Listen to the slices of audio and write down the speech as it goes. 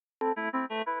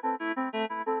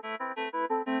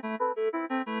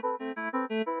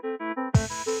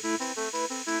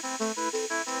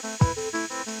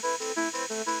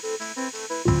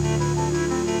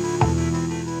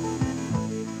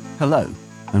Hello,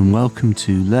 and welcome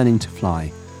to Learning to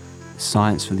Fly,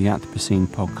 Science for the Anthropocene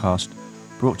podcast,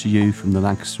 brought to you from the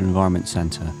Lancaster Environment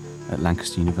Centre at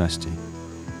Lancaster University.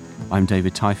 I'm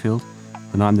David Tyfield,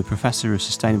 and I'm the Professor of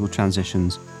Sustainable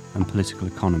Transitions and Political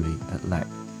Economy at LEC.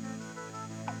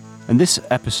 And this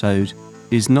episode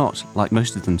is not, like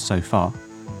most of them so far,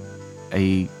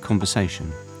 a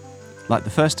conversation. Like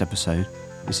the first episode,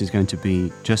 this is going to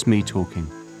be just me talking,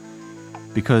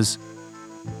 because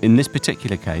in this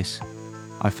particular case,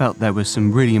 I felt there were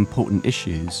some really important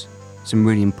issues, some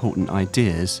really important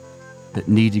ideas that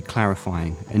needed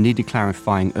clarifying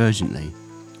urgently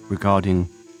regarding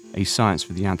a science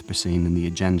for the Anthropocene and the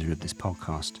agenda of this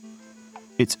podcast.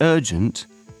 It's urgent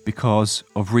because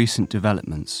of recent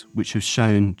developments which have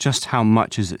shown just how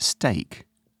much is at stake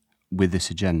with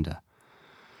this agenda,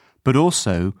 but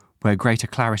also where greater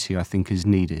clarity, I think, is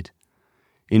needed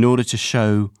in order to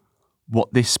show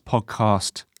what this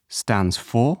podcast stands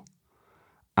for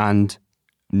and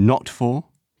not for,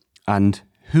 and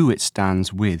who it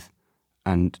stands with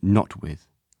and not with.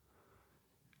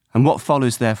 And what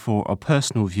follows, therefore, are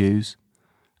personal views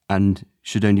and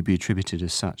should only be attributed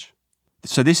as such.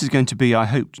 So this is going to be, I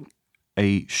hope,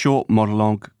 a short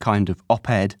monologue kind of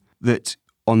op-ed that,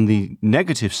 on the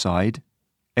negative side,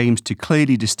 aims to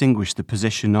clearly distinguish the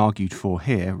position argued for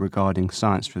here regarding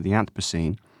science for the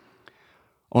Anthropocene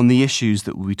on the issues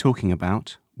that we'll be talking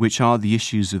about, which are the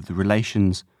issues of the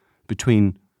relations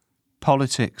between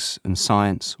politics and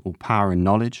science, or power and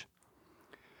knowledge,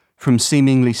 from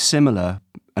seemingly similar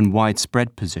and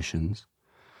widespread positions,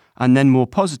 and then more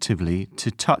positively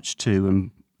to touch to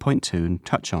and point to and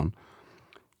touch on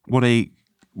what a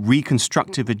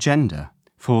reconstructive agenda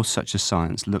for such a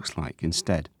science looks like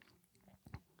instead.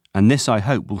 And this, I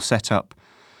hope, will set up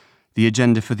the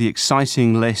agenda for the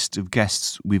exciting list of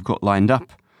guests we've got lined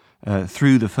up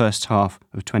through the first half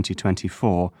of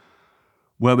 2024,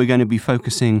 where we're going to be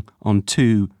focusing on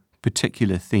two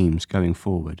particular themes going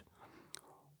forward.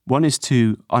 One is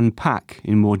to unpack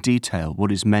in more detail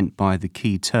what is meant by the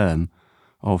key term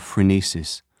of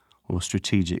phronesis, or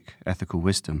strategic ethical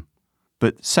wisdom.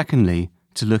 But secondly,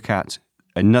 to look at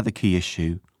another key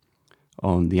issue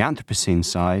on the Anthropocene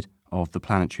side of the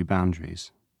planetary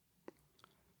boundaries.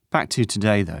 Back to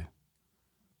today, though.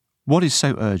 What is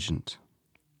so urgent?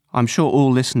 I'm sure all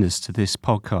listeners to this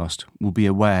podcast will be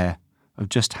aware of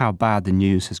just how bad the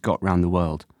news has got around the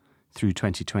world through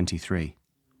 2023.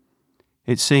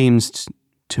 It seems,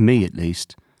 to me at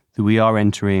least, that we are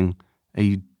entering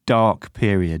a dark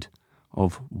period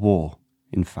of war,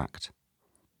 in fact,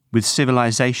 with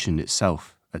civilization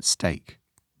itself at stake.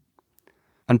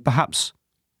 And perhaps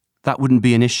that wouldn't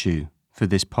be an issue for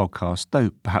this podcast,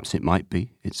 though perhaps it might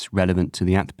be. It's relevant to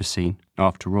the Anthropocene,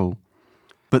 after all.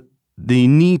 But the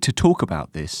need to talk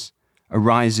about this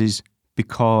arises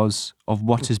because of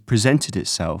what has presented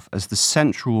itself as the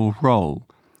central role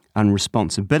and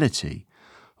responsibility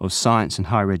of science and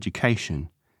higher education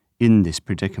in this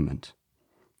predicament.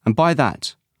 And by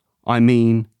that, I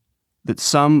mean that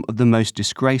some of the most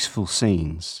disgraceful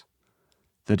scenes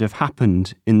that have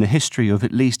happened in the history of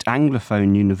at least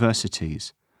Anglophone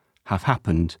universities have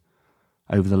happened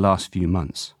over the last few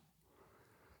months.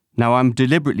 Now, I'm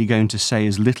deliberately going to say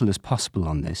as little as possible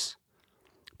on this,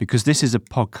 because this is a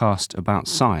podcast about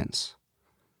science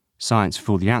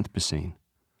for the Anthropocene.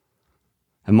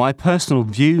 And my personal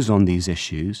views on these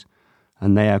issues,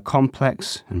 and they are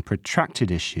complex and protracted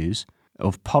issues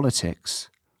of politics,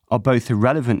 are both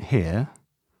irrelevant here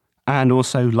and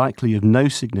also likely of no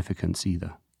significance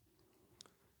either.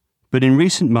 But in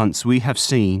recent months, we have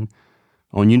seen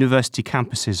on university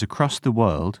campuses across the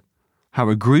world how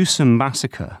a gruesome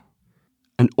massacre,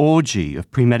 an orgy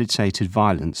of premeditated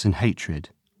violence and hatred,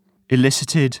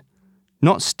 elicited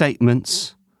not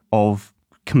statements of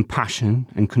compassion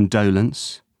and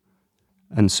condolence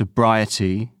and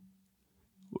sobriety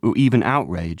or even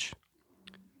outrage,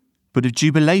 but of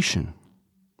jubilation.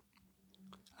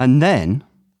 And then,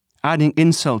 adding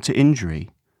insult to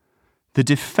injury, the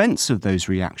defence of those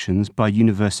reactions by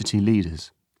university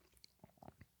leaders.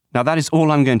 Now, that is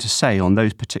all I'm going to say on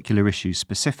those particular issues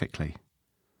specifically.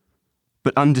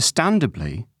 But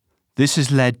understandably, this has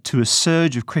led to a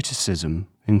surge of criticism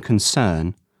and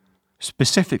concern,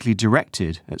 specifically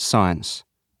directed at science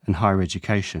and higher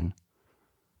education,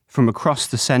 from across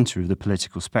the centre of the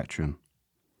political spectrum.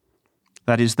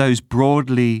 That is, those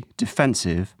broadly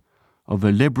defensive of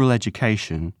a liberal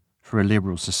education for a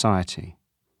liberal society.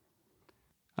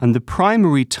 And the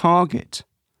primary target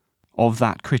of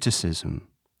that criticism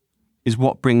is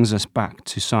what brings us back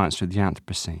to science for the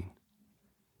Anthropocene,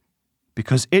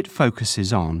 because it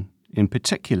focuses on, in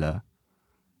particular,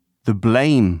 the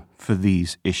blame for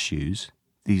these issues,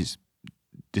 these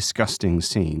disgusting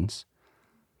scenes,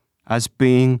 as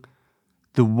being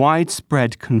the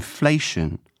widespread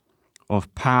conflation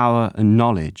of power and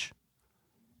knowledge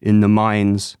in the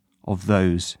minds of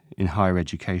those in higher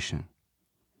education.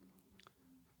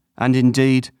 And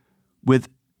indeed, with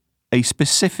a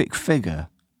specific figure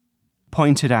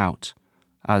pointed out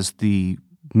as the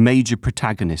major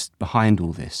protagonist behind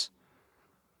all this,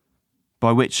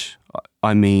 by which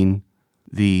I mean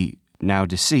the now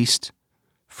deceased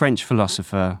French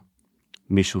philosopher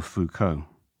Michel Foucault.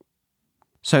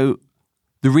 So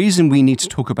the reason we need to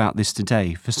talk about this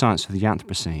today for Science for the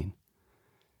Anthropocene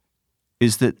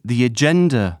is that the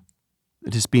agenda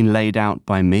that has been laid out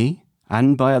by me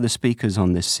and by other speakers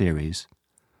on this series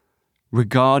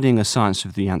regarding a Science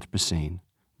of the Anthropocene,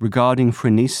 regarding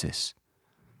phronesis,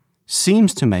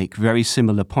 seems to make very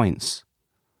similar points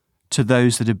to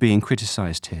those that are being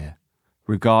criticised here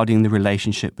regarding the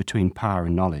relationship between power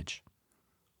and knowledge,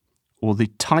 or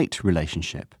the tight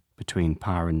relationship between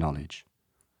power and knowledge.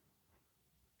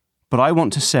 But I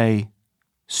want to say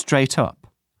straight up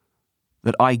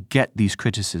that I get these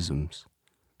criticisms,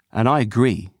 and I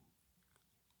agree,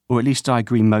 or at least I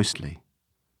agree mostly,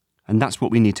 and that's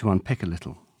what we need to unpick a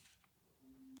little.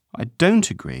 I don't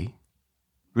agree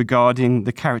regarding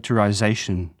the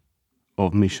characterization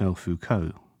of Michel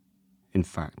Foucault, in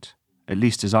fact, at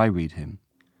least as I read him,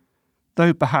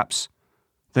 though perhaps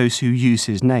those who use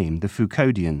his name, the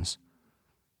Foucauldians,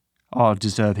 are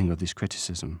deserving of this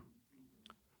criticism.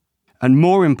 And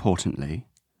more importantly,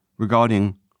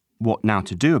 regarding what now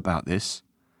to do about this,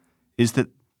 is that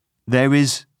there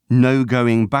is no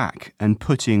going back and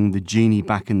putting the genie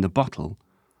back in the bottle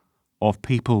of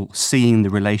people seeing the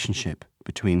relationship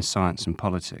between science and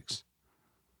politics.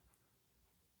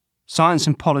 Science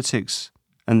and politics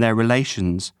and their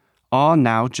relations are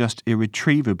now just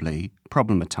irretrievably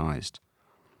problematized.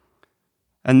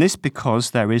 And this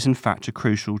because there is in fact a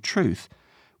crucial truth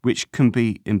which can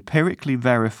be empirically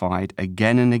verified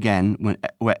again and again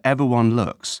wherever one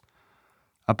looks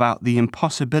about the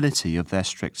impossibility of their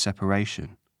strict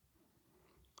separation.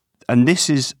 And this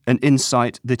is an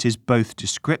insight that is both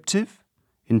descriptive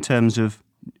in terms of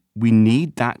we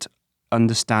need that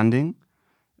understanding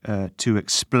to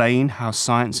explain how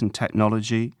science and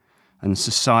technology and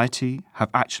society have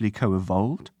actually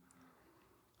co-evolved.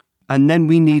 And then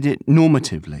we need it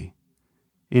normatively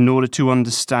in order to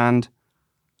understand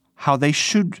how they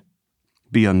should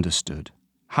be understood,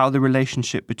 how the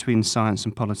relationship between science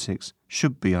and politics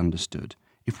should be understood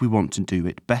if we want to do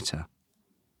it better.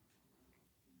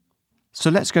 So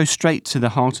let's go straight to the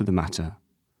heart of the matter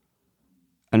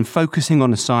and focusing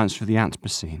on a Science for the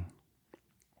Anthropocene.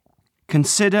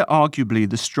 Consider arguably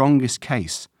the strongest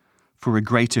case for a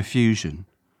greater fusion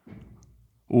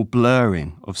or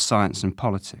blurring of science and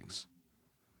politics,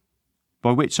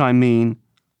 by which I mean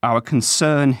our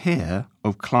concern here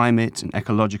of climate and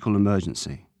ecological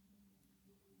emergency.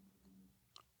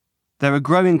 There are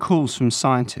growing calls from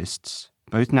scientists,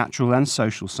 both natural and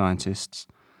social scientists,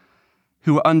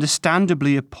 who are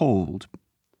understandably appalled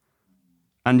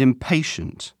and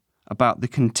impatient about the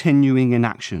continuing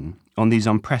inaction on these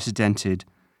unprecedented,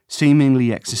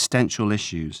 seemingly existential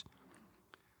issues,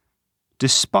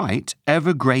 despite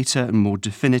ever greater and more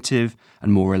definitive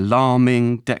and more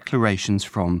alarming declarations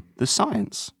from the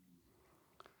science.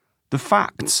 The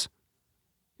facts,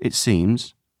 it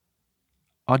seems,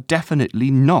 are definitely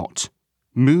not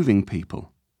moving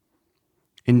people.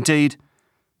 Indeed,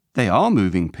 they are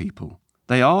moving people.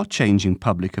 They are changing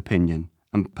public opinion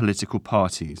and political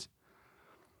parties,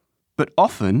 but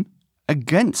often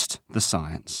against the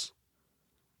science.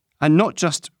 And not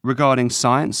just regarding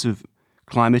science of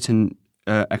climate and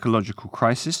ecological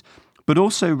crisis, but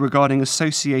also regarding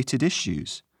associated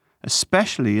issues,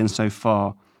 especially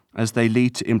insofar as they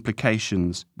lead to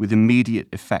implications with immediate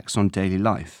effects on daily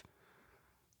life.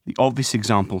 The obvious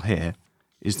example here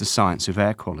is the science of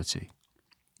air quality.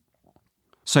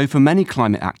 So for many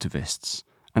climate activists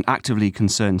and actively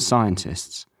concerned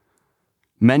scientists,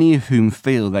 many of whom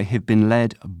feel they have been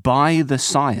led by the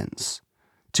science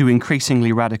to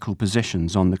increasingly radical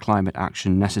positions on the climate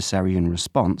action necessary in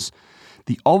response,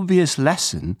 the obvious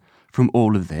lesson from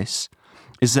all of this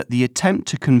is that the attempt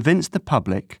to convince the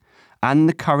public and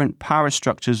the current power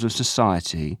structures of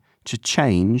society to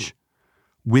change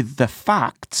with the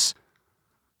facts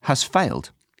has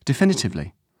failed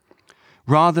definitively.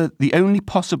 Rather, the only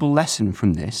possible lesson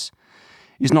from this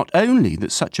is not only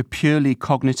that such a purely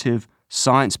cognitive,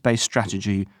 science-based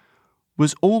strategy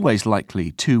was always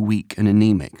likely too weak and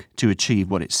anemic to achieve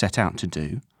what it set out to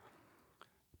do,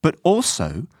 but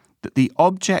also that the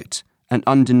object and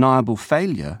undeniable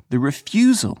failure, the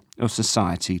refusal of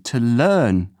society to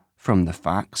learn from the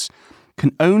facts,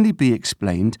 can only be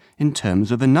explained in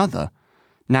terms of another,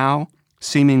 now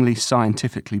seemingly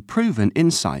scientifically proven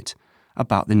insight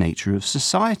about the nature of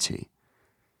society.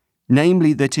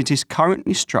 Namely, that it is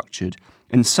currently structured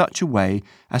in such a way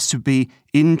as to be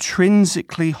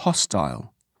intrinsically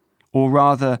hostile, or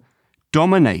rather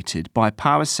dominated by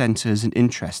power centres and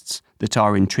interests that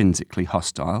are intrinsically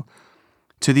hostile,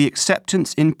 to the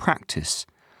acceptance in practice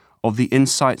of the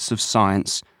insights of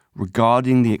science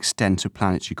regarding the extent of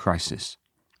planetary crisis.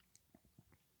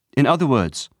 In other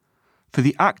words, for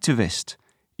the activist,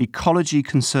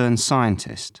 ecology-concerned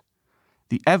scientist,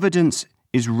 the evidence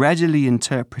is readily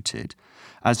interpreted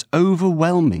as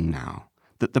overwhelming now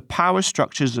that the power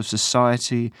structures of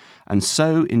society, and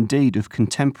so indeed of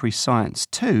contemporary science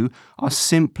too, are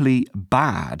simply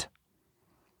bad.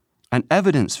 And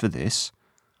evidence for this,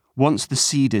 once the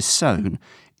seed is sown,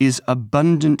 is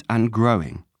abundant and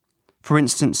growing. For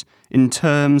instance, in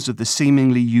terms of the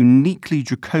seemingly uniquely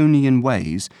draconian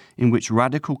ways in which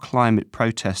radical climate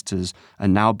protesters are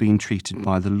now being treated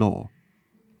by the law.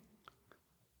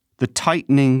 The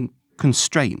tightening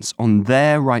constraints on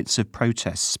their rights of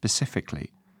protest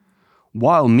specifically,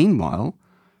 while meanwhile,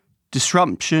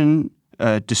 disruption,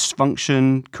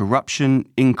 dysfunction, corruption,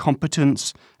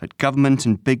 incompetence at government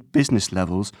and big business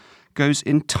levels goes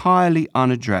entirely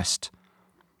unaddressed,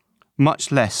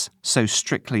 much less so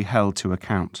strictly held to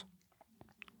account.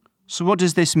 So what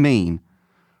does this mean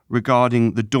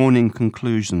regarding the dawning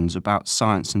conclusions about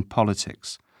science and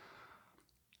politics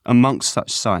amongst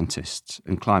such scientists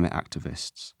and climate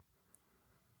activists?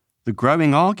 The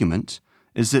growing argument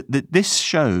is that this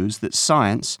shows that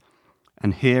science,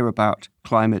 and here about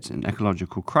climate and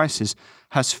ecological crisis,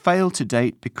 has failed to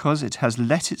date because it has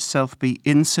let itself be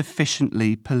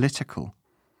insufficiently political.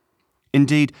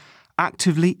 Indeed,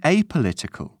 actively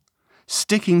apolitical,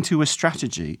 sticking to a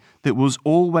strategy that was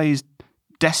always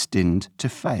destined to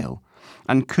fail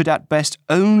and could at best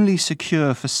only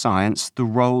secure for science the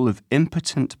role of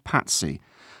impotent patsy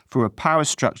for a power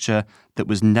structure that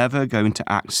was never going to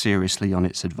act seriously on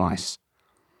its advice.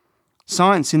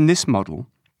 Science in this model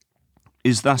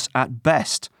is thus at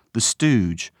best the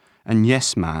stooge and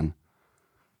yes man,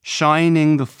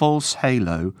 shining the false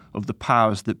halo of the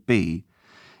powers that be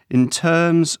in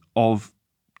terms of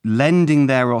lending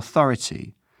their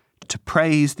authority to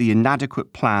praise the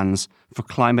inadequate plans for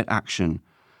climate action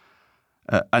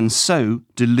and so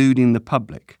deluding the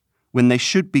public when they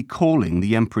should be calling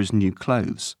the emperor's new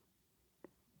clothes.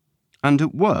 And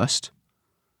at worst,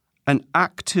 an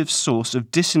active source of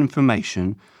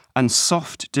disinformation and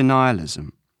soft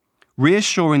denialism,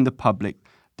 reassuring the public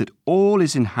that all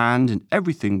is in hand and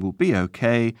everything will be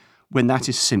okay when that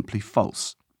is simply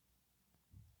false.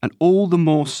 And all the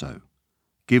more so,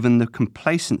 given the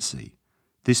complacency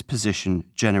this position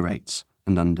generates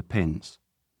and underpins.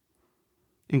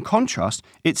 In contrast,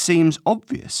 it seems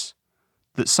obvious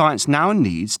that science now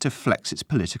needs to flex its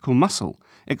political muscle,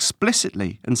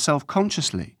 explicitly and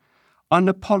self-consciously,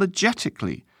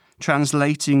 unapologetically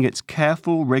translating its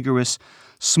careful, rigorous,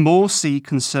 small c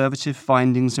conservative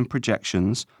findings and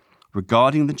projections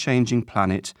regarding the changing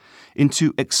planet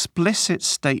into explicit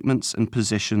statements and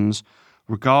positions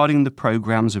regarding the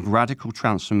programs of radical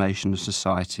transformation of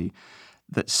society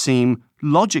that seem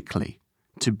logically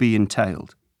to be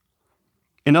entailed.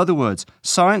 In other words,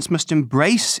 science must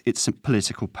embrace its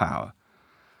political power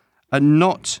and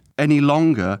not any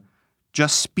longer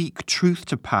just speak truth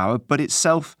to power, but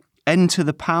itself enter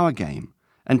the power game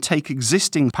and take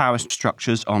existing power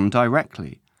structures on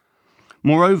directly.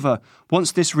 Moreover,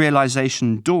 once this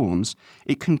realization dawns,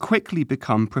 it can quickly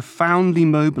become profoundly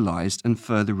mobilized and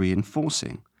further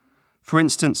reinforcing. For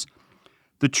instance,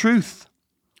 the truth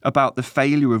about the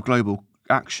failure of global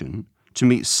action to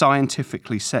meet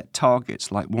scientifically set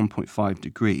targets like 1.5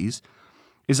 degrees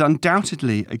is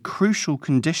undoubtedly a crucial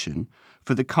condition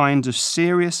for the kind of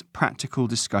serious practical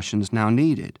discussions now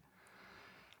needed.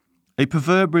 A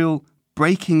proverbial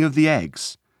breaking of the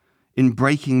eggs in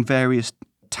breaking various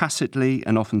tacitly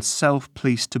and often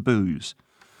self-policed taboos,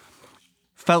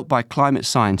 felt by climate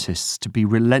scientists to be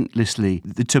relentlessly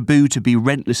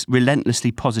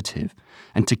positive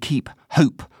and to keep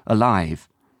hope alive.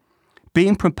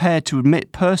 Being prepared to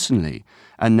admit personally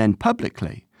and then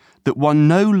publicly that one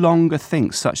no longer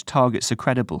thinks such targets are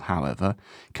credible, however,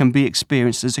 can be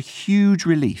experienced as a huge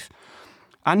relief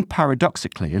and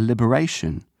paradoxically a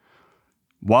liberation.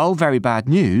 While very bad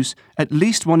news, at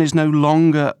least one is no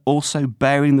longer also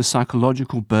bearing the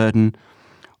psychological burden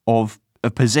of a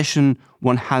position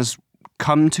one has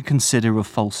come to consider a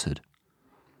falsehood.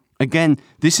 Again,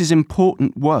 this is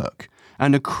important work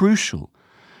and a crucial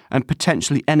and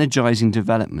potentially energising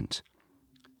development.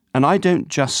 And I don't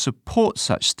just support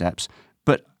such steps,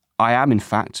 but I am, in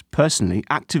fact, personally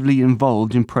actively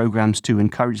involved in programmes to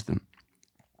encourage them.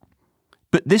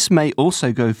 But this may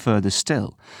also go further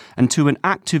still, and to an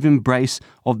active embrace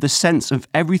of the sense of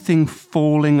everything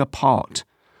falling apart,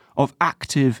 of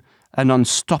active and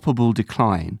unstoppable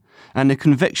decline, and a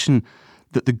conviction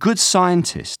that the good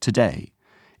scientist today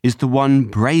is the one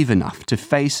brave enough to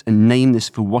face and name this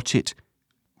for what it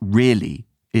really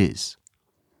is.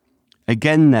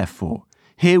 Again, therefore,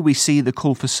 here we see the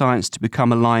call for science to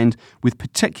become aligned with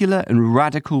particular and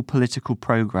radical political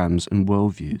programmes and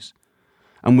worldviews,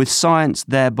 and with science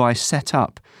thereby set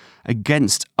up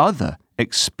against other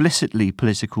explicitly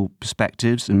political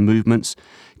perspectives and movements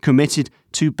committed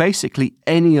to basically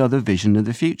any other vision of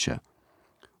the future,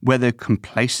 whether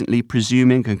complacently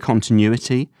presuming a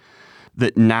continuity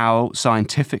that now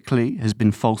scientifically has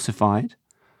been falsified,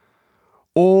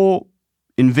 or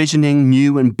envisioning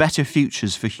new and better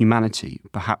futures for humanity,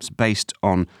 perhaps based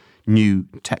on new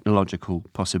technological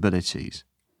possibilities.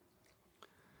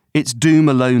 It's doom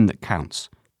alone that counts,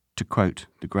 to quote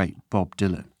the great Bob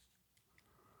Dylan.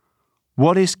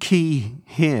 What is key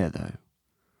here, though,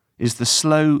 is the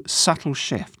slow, subtle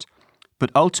shift, but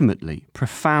ultimately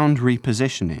profound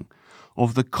repositioning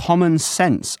of the common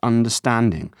sense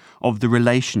understanding of the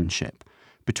relationship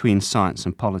between science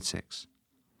and politics,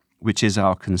 which is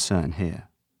our concern here,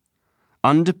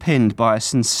 underpinned by a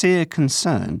sincere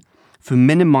concern for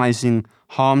minimising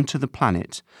harm to the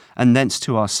planet and thence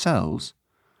to ourselves,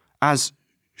 as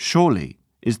surely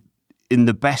is in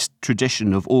the best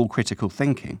tradition of all critical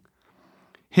thinking.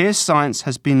 Here science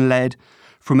has been led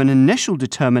from an initial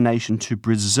determination to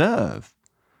preserve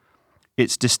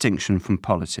its distinction from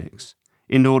politics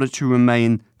in order to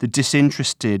remain the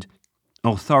disinterested,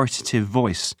 authoritative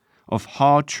voice of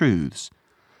hard truths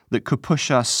that could push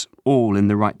us all in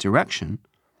the right direction,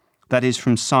 that is,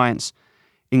 from science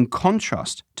in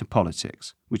contrast to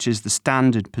politics, which is the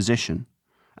standard position,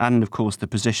 and of course the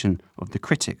position of the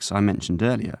critics I mentioned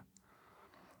earlier,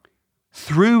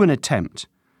 through an attempt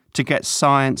to get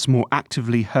science more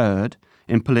actively heard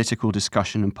in political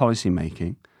discussion and policy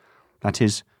making, that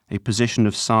is, a position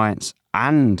of science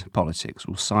and politics,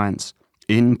 or science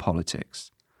in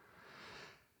politics,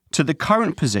 to the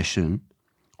current position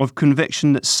of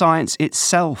conviction that science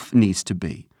itself needs to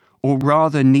be, or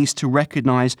rather needs to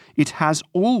recognise it has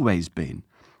always been,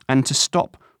 and to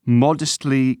stop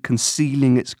modestly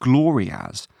concealing its glory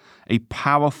as a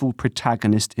powerful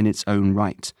protagonist in its own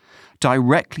right,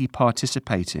 directly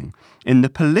participating in the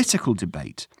political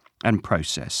debate and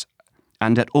process,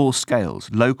 and at all scales,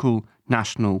 local,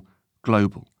 national,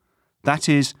 global. That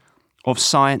is, of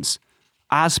science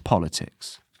as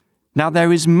politics. Now,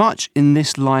 there is much in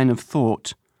this line of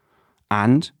thought,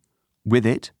 and with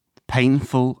it,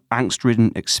 painful,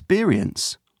 angst-ridden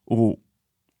experience, or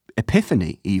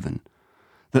epiphany even,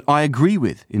 that I agree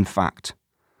with, in fact,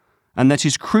 and that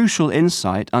is crucial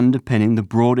insight underpinning the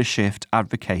broader shift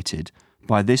advocated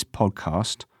by this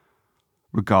podcast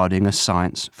regarding a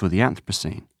science for the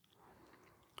Anthropocene.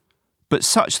 But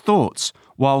such thoughts,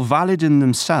 while valid in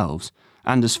themselves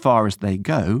and as far as they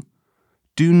go,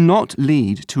 do not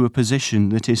lead to a position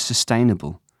that is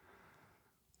sustainable,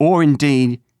 or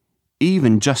indeed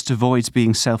even just avoids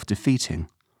being self-defeating.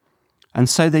 And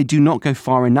so they do not go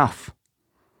far enough.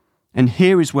 And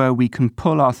here is where we can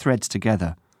pull our threads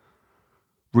together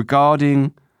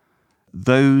regarding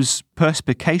those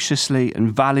perspicaciously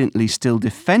and valiantly still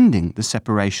defending the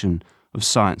separation of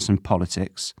science and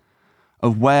politics,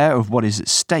 aware of what is at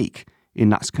stake in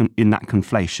that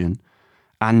conflation,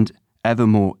 and ever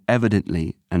more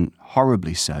evidently and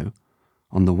horribly so,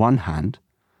 on the one hand,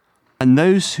 and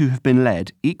those who have been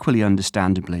led equally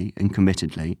understandably and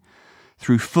committedly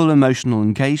through full emotional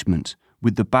engagement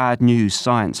with the bad news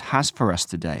science has for us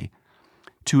today,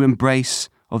 to embrace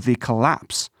of the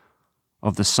collapse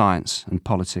of the science and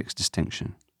politics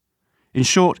distinction. In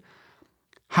short,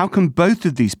 how can both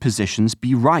of these positions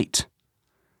be right?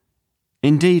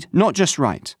 Indeed, not just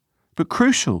right, but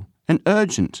crucial and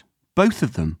urgent, both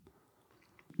of them.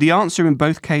 The answer in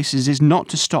both cases is not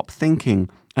to stop thinking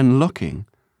and looking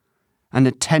and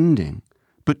attending,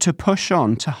 but to push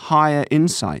on to higher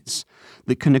insights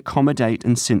that can accommodate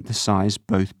and synthesize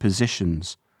both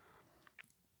positions.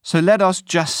 So let us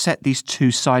just set these two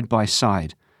side by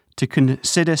side to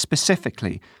consider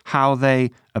specifically how they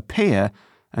appear,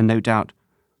 and no doubt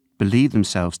believe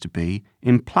themselves to be,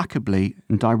 implacably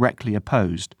and directly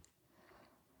opposed.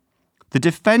 The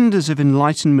defenders of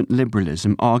Enlightenment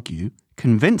liberalism argue,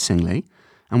 convincingly,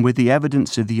 and with the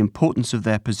evidence of the importance of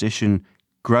their position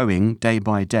growing day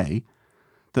by day,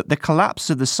 that the collapse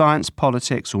of the science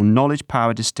politics or knowledge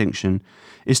power distinction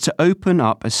is to open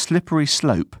up a slippery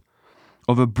slope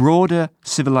of a broader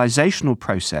civilizational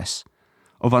process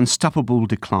of unstoppable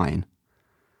decline,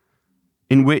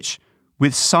 in which,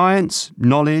 with science,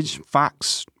 knowledge,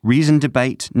 facts, reasoned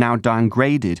debate now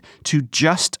downgraded to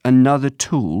just another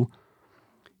tool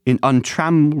in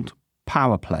untrammeled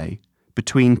power play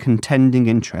between contending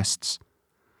interests,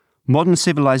 modern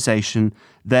civilization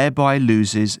thereby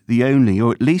loses the only,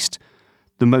 or at least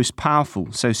the most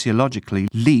powerful sociologically,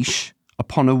 leash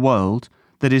upon a world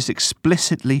that is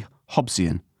explicitly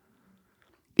Hobbesian,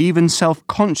 even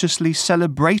self-consciously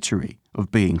celebratory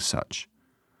of being such.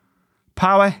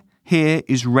 Power here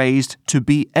is raised to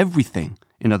be everything,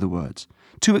 in other words,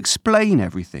 to explain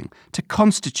everything, to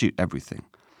constitute everything,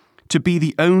 to be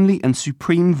the only and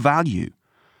supreme value,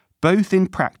 both in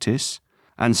practice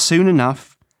and soon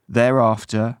enough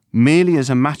thereafter, merely as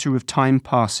a matter of time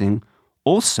passing,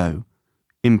 also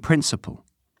in principle.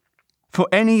 For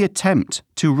any attempt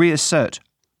to reassert,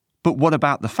 but what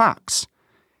about the facts,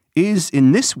 is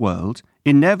in this world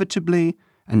inevitably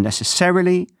and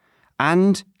necessarily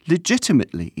and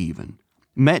legitimately even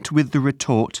met with the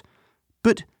retort,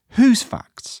 but whose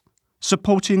facts?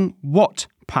 Supporting what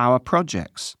power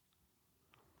projects?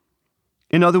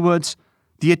 In other words,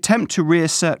 the attempt to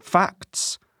reassert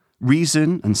facts,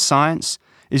 reason and science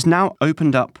is now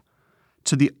opened up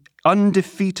to the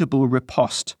undefeatable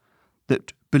riposte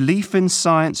that belief in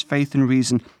science, faith and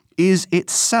reason is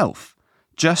itself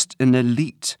just an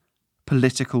elite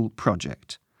political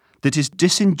project that is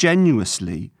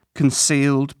disingenuously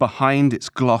concealed behind its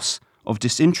gloss of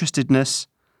disinterestedness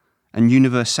and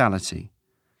universality.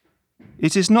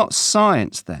 It is not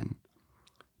science then,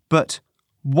 but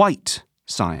white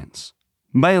science,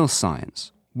 male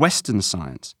science, Western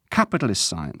science, capitalist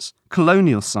science,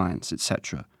 colonial science,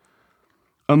 etc.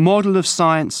 A model of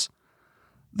science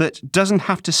that doesn't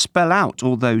have to spell out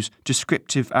all those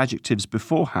descriptive adjectives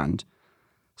beforehand,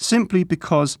 simply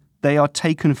because they are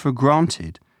taken for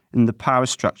granted in the power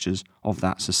structures of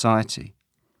that society.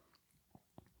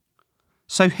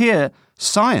 So here,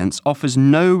 science offers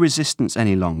no resistance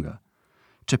any longer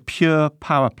to pure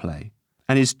power play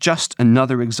and is just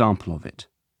another example of it.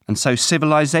 And so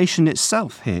civilization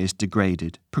itself here is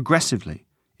degraded progressively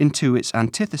into its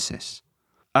antithesis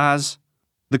as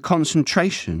the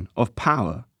concentration of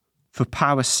power for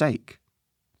power's sake.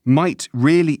 Might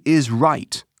really is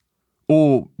right,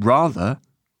 or rather,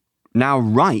 now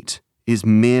right is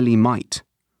merely might.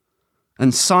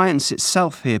 And science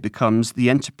itself here becomes the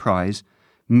enterprise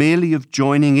merely of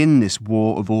joining in this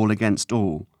war of all against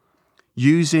all,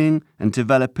 using and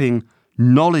developing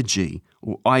knowledgy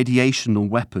or ideational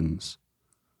weapons.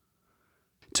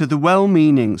 To the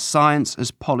well-meaning science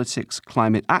as politics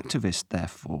climate activist,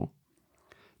 therefore,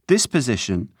 this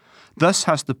position thus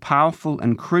has the powerful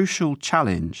and crucial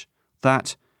challenge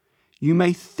that you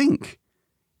may think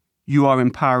you are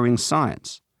empowering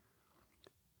science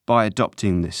by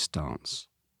adopting this stance,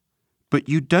 but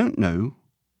you don't know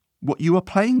what you are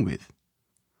playing with.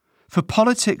 For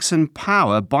politics and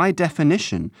power, by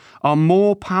definition, are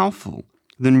more powerful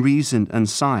than reason and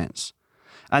science.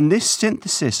 And this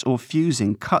synthesis or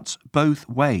fusing cuts both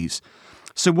ways.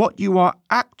 So what you are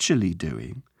actually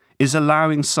doing is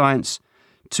allowing science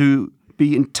to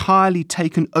be entirely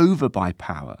taken over by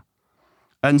power,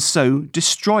 and so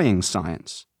destroying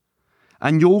science.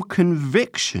 And your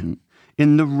conviction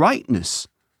in the rightness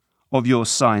of your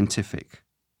scientific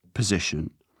position,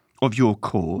 of your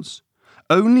cause,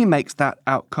 only makes that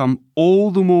outcome all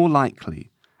the more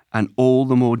likely and all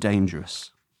the more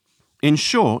dangerous. In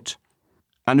short,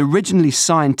 an originally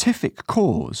scientific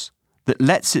cause that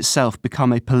lets itself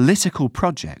become a political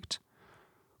project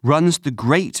runs the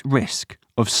great risk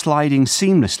of sliding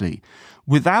seamlessly,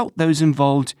 without those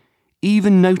involved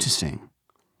even noticing,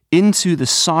 into the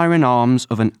siren arms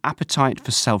of an appetite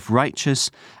for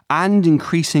self-righteous and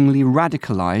increasingly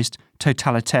radicalized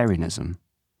totalitarianism.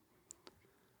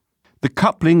 The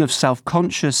coupling of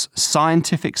self-conscious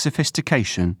scientific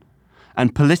sophistication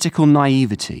and political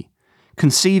naivety,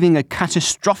 conceiving a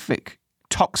catastrophic,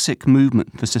 toxic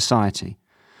movement for society,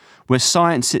 where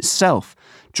science itself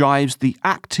drives the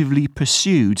actively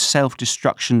pursued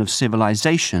self-destruction of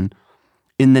civilization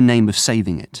in the name of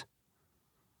saving it.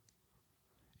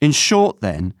 In short,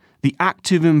 then, the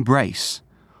active embrace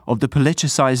of the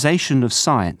politicization of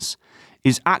science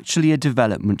is actually a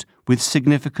development with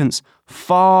significance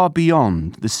far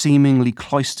beyond the seemingly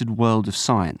cloistered world of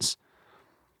science.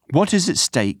 What is at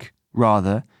stake,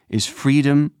 rather, is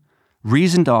freedom,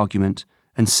 reasoned argument,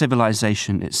 and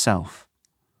civilization itself.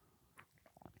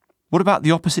 What about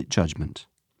the opposite judgment?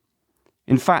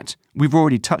 In fact, we've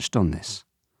already touched on this.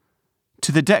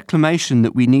 To the declamation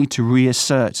that we need to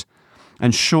reassert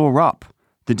and shore up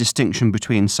the distinction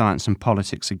between science and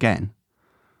politics again,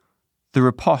 the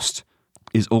riposte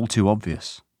is all too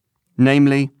obvious.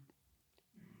 Namely,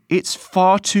 it's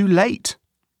far too late.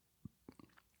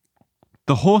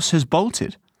 The horse has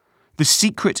bolted. The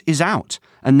secret is out,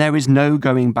 and there is no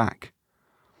going back.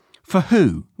 For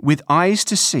who, with eyes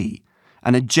to see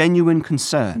and a genuine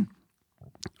concern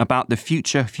about the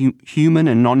future of human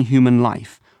and non-human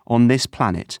life on this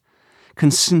planet, can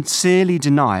sincerely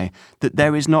deny that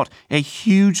there is not a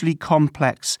hugely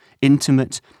complex,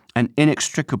 intimate, and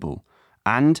inextricable,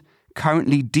 and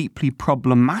currently deeply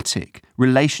problematic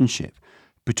relationship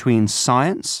between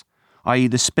science, i.e.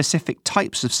 the specific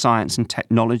types of science and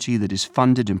technology that is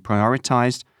funded and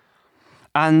prioritized,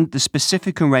 and the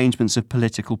specific arrangements of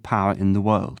political power in the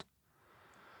world.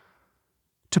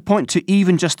 To point to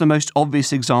even just the most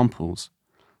obvious examples,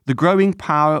 the growing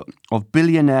power of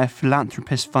billionaire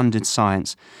philanthropist-funded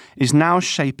science is now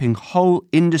shaping whole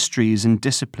industries and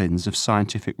disciplines of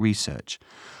scientific research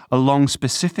along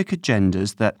specific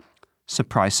agendas that,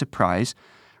 surprise, surprise,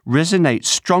 resonate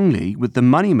strongly with the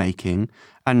money-making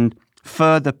and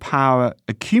further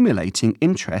power-accumulating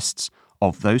interests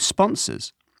of those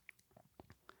sponsors.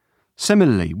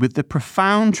 Similarly, with the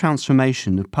profound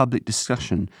transformation of public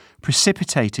discussion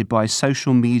precipitated by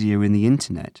social media and the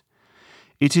internet,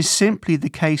 it is simply the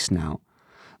case now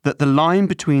that the line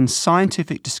between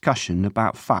scientific discussion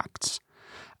about facts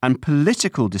and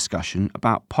political discussion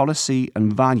about policy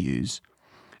and values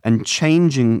and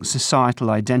changing societal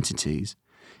identities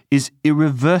is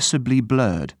irreversibly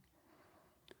blurred.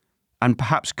 And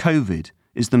perhaps COVID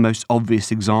is the most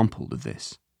obvious example of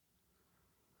this.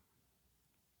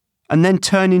 And then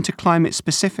turning to climate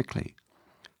specifically,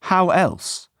 how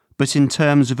else but in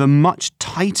terms of a much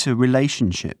tighter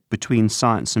relationship between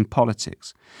science and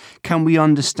politics can we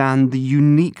understand the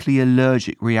uniquely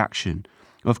allergic reaction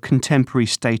of contemporary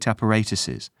state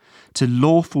apparatuses to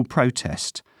lawful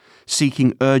protest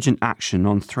seeking urgent action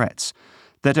on threats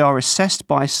that are assessed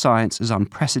by science as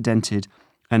unprecedented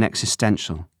and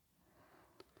existential.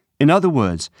 In other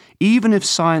words, even if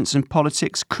science and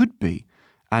politics could be,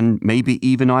 and maybe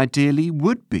even ideally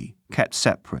would be, kept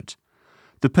separate,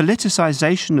 the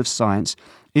politicization of science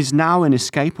is now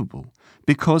inescapable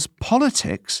because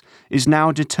politics is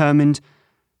now determined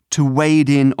to wade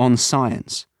in on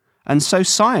science, and so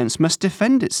science must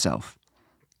defend itself.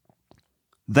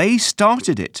 They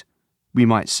started it, we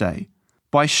might say,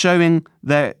 by showing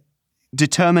their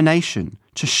determination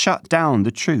to shut down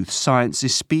the truth science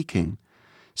is speaking,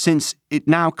 since it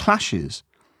now clashes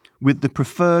with the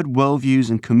preferred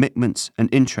worldviews and commitments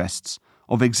and interests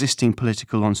of existing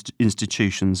political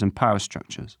institutions and power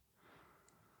structures.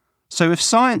 So if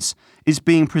science is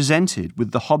being presented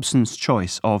with the Hobson's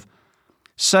choice of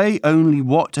say only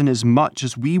what and as much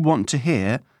as we want to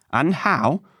hear and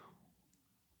how,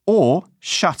 or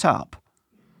shut up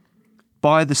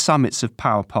by the summits of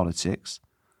power politics,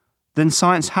 then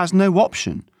science has no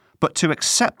option but to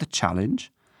accept the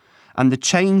challenge and the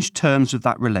changed terms of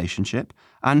that relationship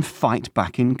and fight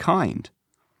back in kind,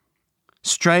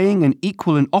 straying in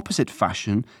equal and opposite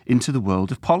fashion into the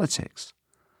world of politics.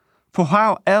 For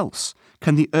how else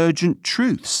can the urgent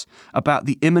truths about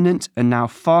the imminent and now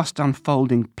fast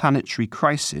unfolding planetary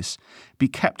crisis be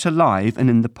kept alive and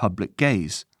in the public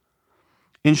gaze?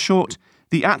 In short,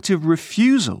 the active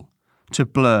refusal to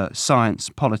blur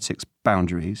science-politics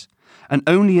boundaries and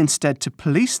only instead to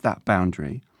police that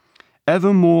boundary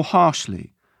ever more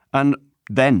harshly and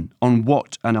then on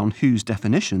what and on whose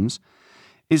definitions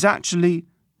is actually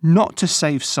not to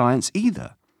save science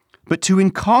either, but to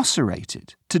incarcerate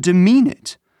it, to demean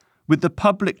it, with the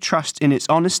public trust in its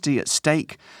honesty at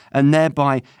stake and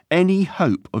thereby any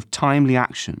hope of timely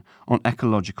action on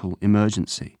ecological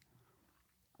emergency.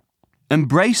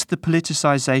 Embrace the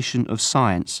politicization of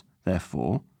science,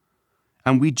 therefore,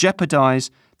 and we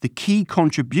jeopardize the key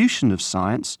contribution of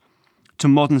science to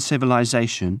modern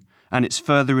civilization and its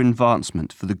further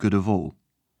advancement for the good of all.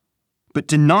 But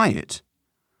deny it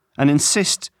and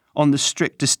insist on the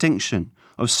strict distinction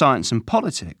of science and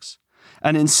politics,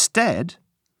 and instead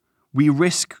we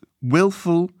risk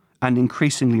willful and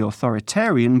increasingly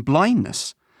authoritarian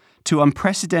blindness to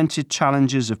unprecedented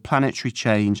challenges of planetary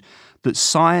change that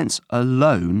science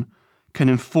alone can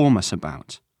inform us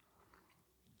about.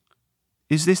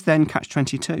 Is this then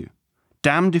catch-22?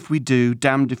 Damned if we do,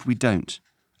 damned if we don't.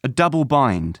 A double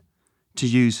bind, to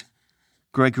use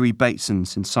Gregory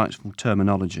Bateson's insightful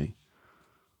terminology.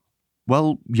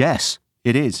 Well, yes,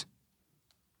 it is.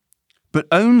 But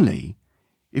only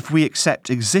if we accept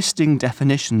existing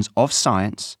definitions of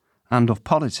science and of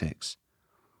politics,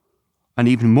 and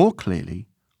even more clearly,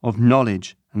 of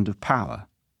knowledge and of power.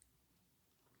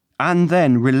 And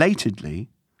then, relatedly,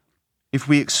 if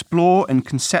we explore and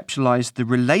conceptualize the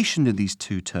relation of these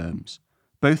two terms,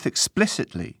 both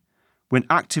explicitly when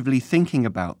actively thinking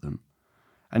about them,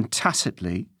 and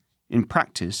tacitly, in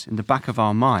practice, in the back of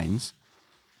our minds,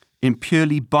 in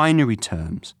purely binary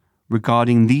terms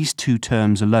regarding these two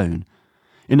terms alone.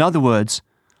 In other words,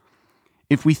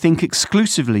 if we think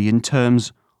exclusively in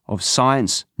terms of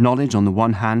science, knowledge on the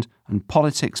one hand, and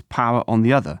politics, power on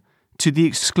the other, to the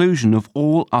exclusion of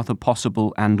all other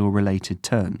possible and or related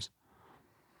terms.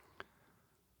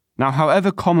 Now,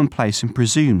 however commonplace and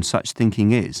presumed such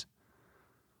thinking is,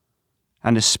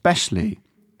 and especially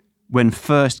when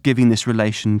first giving this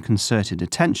relation concerted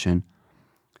attention,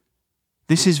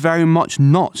 this is very much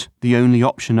not the only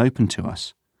option open to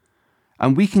us,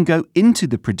 and we can go into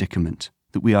the predicament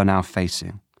that we are now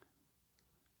facing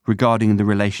regarding the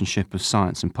relationship of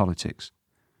science and politics.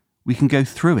 We can go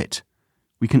through it.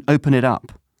 We can open it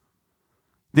up.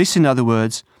 This, in other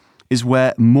words, is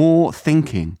where more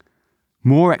thinking,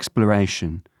 more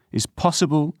exploration is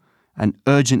possible and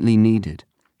urgently needed,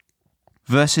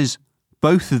 versus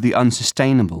both of the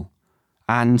unsustainable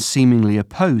and seemingly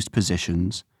opposed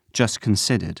positions just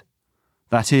considered.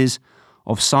 That is,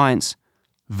 of science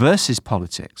versus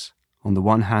politics on the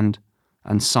one hand,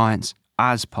 and science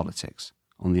as politics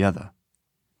on the other.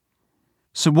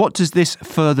 So what does this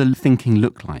further thinking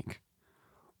look like?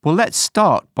 Well, let's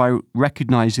start by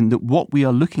recognizing that what we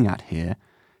are looking at here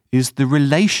is the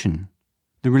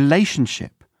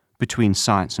relationship between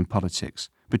science and politics,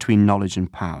 between knowledge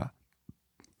and power.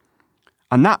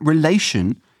 And that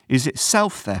relation is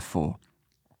itself, therefore,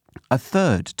 a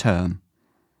third term.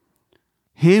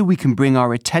 Here we can bring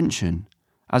our attention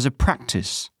as a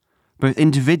practice, both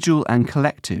individual and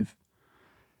collective,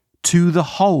 to the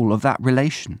whole of that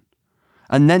relation,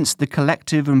 and thence the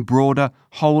collective and broader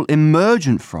whole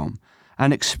emergent from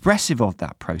and expressive of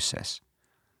that process,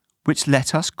 which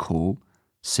let us call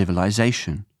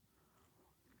civilization.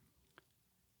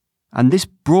 And this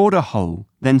broader whole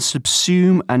then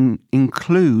subsume and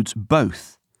includes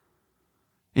both,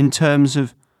 in terms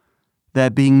of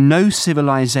there being no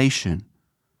civilization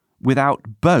without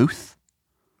both,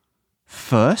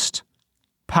 first,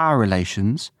 power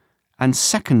relations, and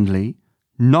secondly,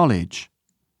 knowledge.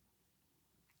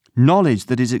 Knowledge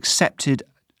that is accepted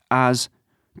as,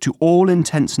 to all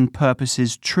intents and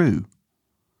purposes, true.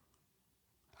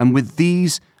 And with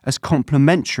these as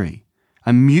complementary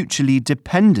and mutually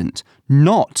dependent,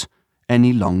 not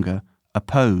any longer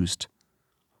opposed.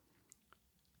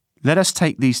 Let us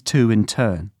take these two in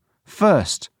turn.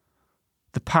 First,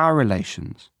 the power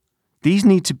relations. These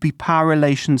need to be power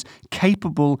relations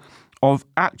capable of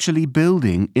actually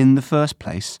building in the first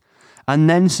place, and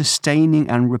then sustaining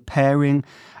and repairing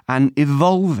and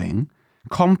evolving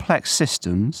complex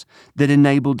systems that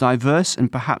enable diverse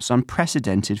and perhaps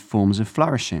unprecedented forms of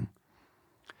flourishing.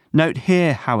 Note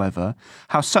here, however,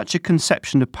 how such a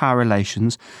conception of power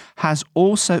relations has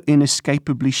also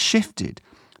inescapably shifted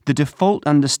the default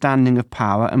understanding of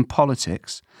power and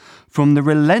politics from the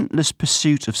relentless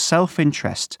pursuit of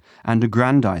self-interest and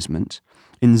aggrandizement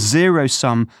in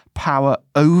zero-sum power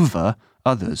over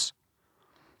others.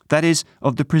 That is,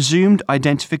 of the presumed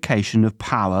identification of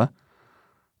power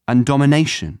and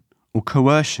domination or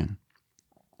coercion.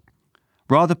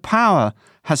 Rather, power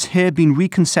has here been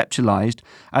reconceptualized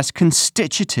as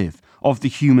constitutive of the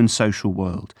human social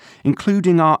world,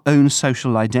 including our own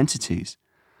social identities.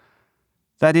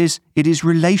 That is, it is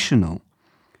relational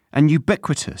and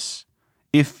ubiquitous,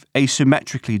 if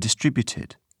asymmetrically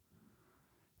distributed.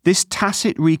 This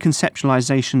tacit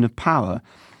reconceptualization of power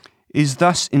is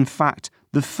thus, in fact,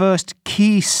 the first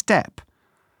key step,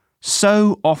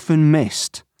 so often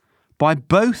missed by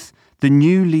both the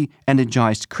newly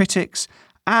energized critics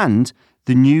and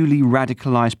the newly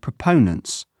radicalized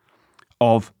proponents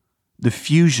of the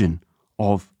fusion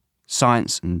of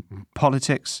science and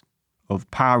politics, of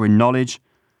power and knowledge,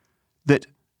 that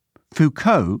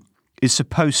Foucault is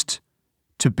supposed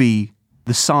to be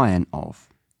the scion of.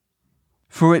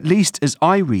 For at least as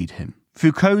I read him,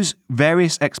 Foucault's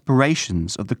various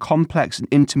explorations of the complex and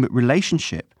intimate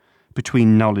relationship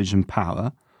between knowledge and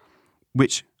power,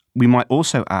 which we might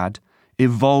also add,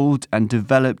 evolved and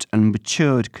developed and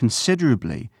matured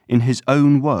considerably in his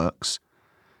own works,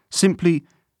 simply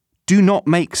do not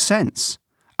make sense,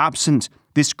 absent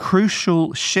this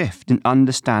crucial shift in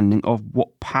understanding of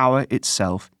what power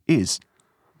itself is.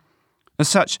 As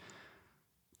such,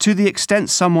 to the extent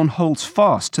someone holds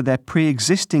fast to their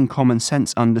pre-existing common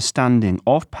sense understanding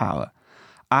of power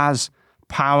as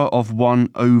power of one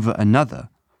over another,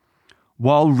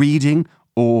 while reading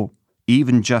or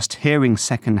even just hearing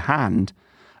secondhand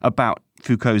about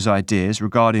Foucault's ideas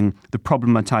regarding the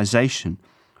problematization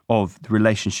of the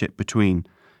relationship between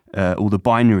or the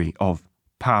binary of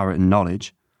power and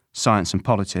knowledge, science and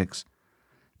politics,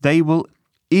 they will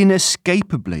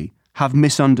inescapably have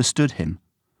misunderstood him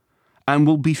and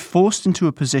will be forced into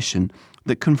a position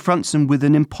that confronts them with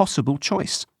an impossible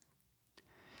choice.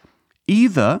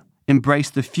 Either embrace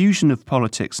the fusion of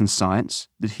politics and science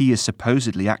that he is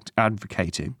supposedly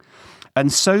advocating,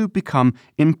 and so become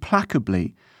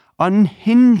implacably,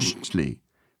 unhingedly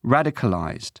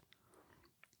radicalized,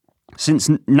 since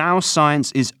now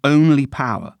science is only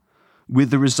power, with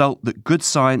the result that good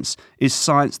science is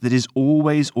science that is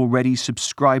always already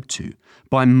subscribed to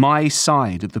by my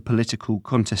side of the political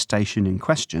contestation in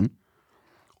question,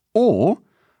 or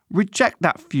reject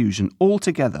that fusion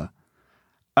altogether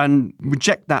and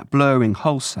reject that blurring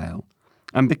wholesale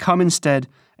and become instead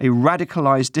a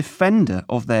radicalized defender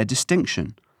of their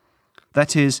distinction.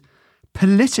 That is,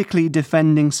 politically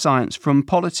defending science from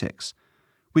politics,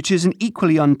 which is an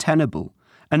equally untenable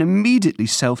and immediately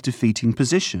self-defeating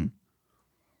position.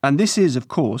 And this is, of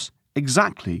course,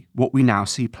 exactly what we now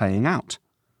see playing out.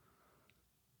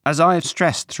 As I have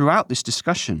stressed throughout this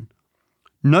discussion,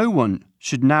 no one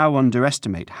should now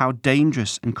underestimate how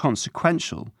dangerous and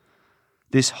consequential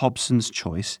this Hobson's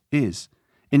choice is.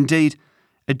 Indeed,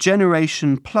 a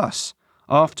generation plus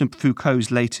after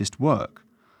Foucault's latest work,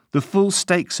 the full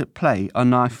stakes at play are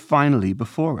now finally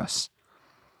before us.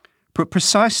 But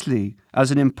precisely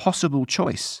as an impossible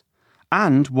choice,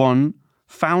 and one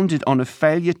founded on a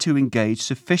failure to engage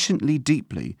sufficiently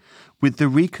deeply with the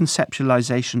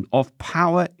reconceptualization of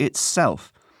power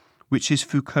itself, which is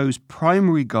Foucault's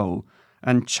primary goal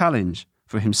and challenge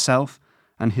for himself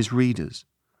and his readers.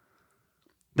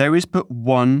 There is but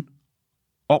one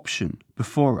option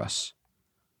before us.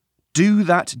 Do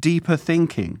that deeper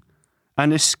thinking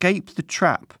and escape the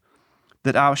trap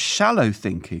that our shallow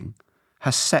thinking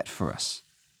has set for us.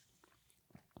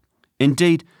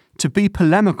 Indeed, to be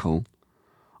polemical,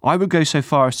 I would go so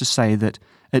far as to say that,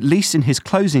 at least in his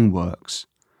closing works,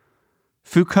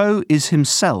 Foucault is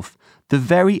himself the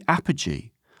very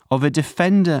apogee of a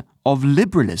defender of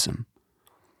liberalism.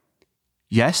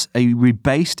 Yes, a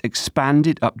rebased,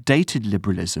 expanded, updated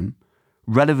liberalism,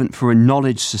 relevant for a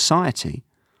knowledge society,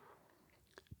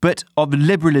 but of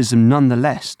liberalism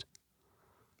nonetheless.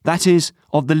 That is,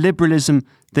 of the liberalism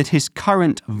that his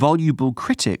current voluble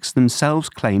critics themselves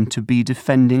claim to be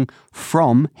defending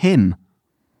from him.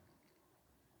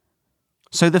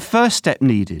 So the first step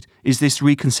needed is this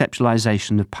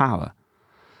reconceptualization of power.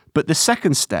 But the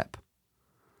second step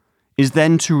is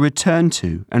then to return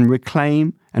to and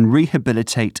reclaim and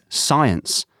rehabilitate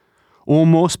science, or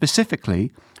more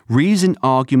specifically, reason,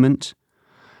 argument,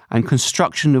 and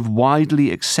construction of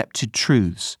widely accepted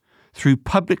truths through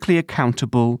publicly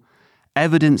accountable,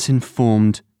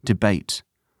 evidence-informed debate.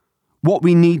 What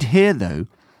we need here, though,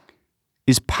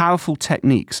 is powerful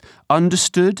techniques,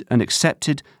 understood and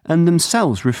accepted and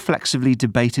themselves reflexively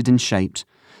debated and shaped,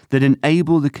 that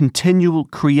enable the continual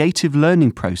creative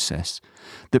learning process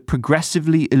that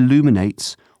progressively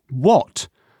illuminates what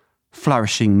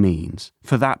flourishing means,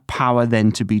 for that power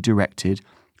then to be directed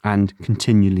and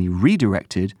continually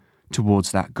redirected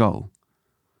towards that goal.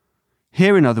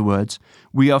 Here, in other words,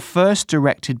 we are first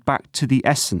directed back to the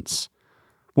essence,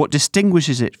 what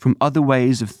distinguishes it from other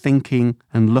ways of thinking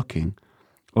and looking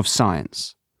of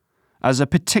science, as a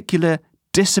particular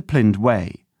disciplined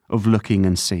way of looking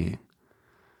and seeing.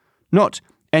 Not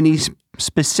any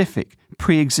specific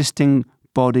pre-existing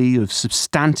body of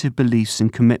substantive beliefs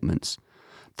and commitments,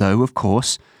 though, of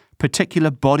course,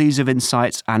 particular bodies of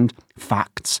insights and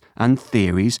facts and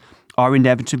theories are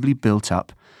inevitably built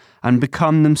up and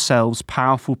become themselves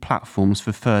powerful platforms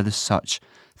for further such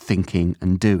thinking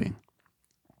and doing.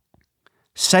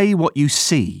 Say what you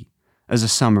see as a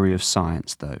summary of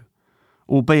science, though,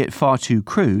 albeit far too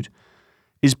crude,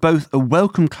 is both a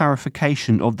welcome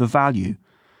clarification of the value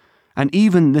and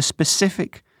even the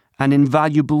specific and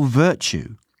invaluable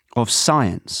virtue of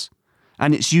science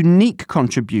and its unique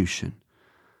contribution,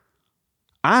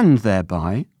 and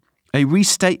thereby a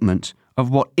restatement of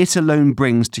what it alone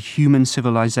brings to human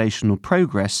civilizational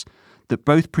progress that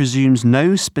both presumes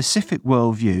no specific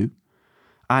worldview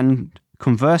and,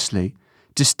 conversely,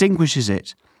 distinguishes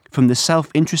it from the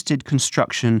self-interested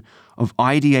construction of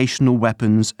ideational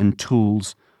weapons and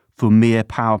tools for mere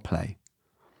power play.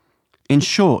 In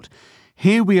short,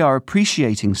 here we are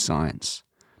appreciating science,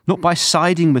 not by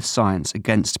siding with science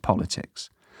against politics,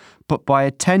 but by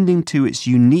attending to its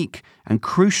unique and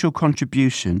crucial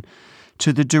contribution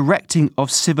to the directing of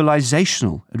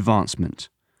civilizational advancement,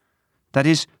 That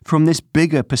is, from this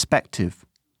bigger perspective,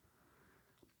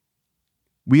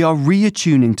 we are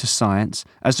reattuning to science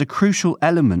as a crucial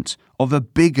element of a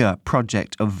bigger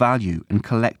project of value and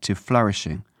collective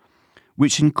flourishing,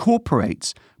 which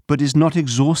incorporates but is not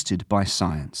exhausted by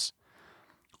science,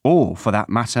 or, for that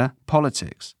matter,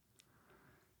 politics.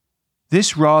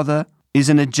 This rather is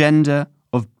an agenda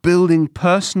of building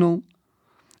personal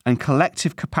and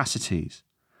collective capacities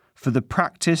for the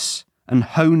practice and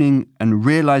honing and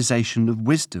realization of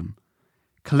wisdom,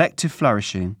 collective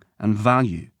flourishing and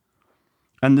value,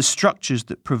 and the structures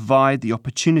that provide the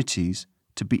opportunities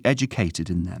to be educated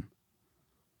in them.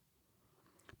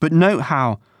 But note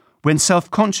how, when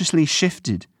self-consciously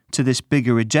shifted to this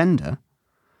bigger agenda,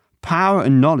 power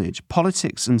and knowledge,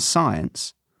 politics and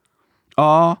science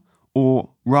are,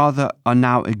 or rather are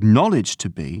now acknowledged to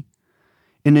be,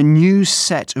 in a new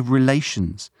set of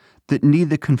relations that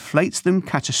neither conflates them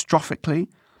catastrophically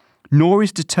nor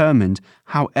is determined,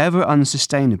 however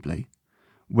unsustainably,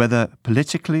 whether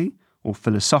politically or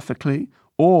philosophically,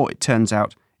 or, it turns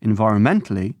out,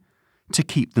 environmentally, to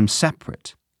keep them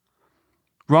separate.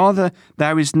 Rather,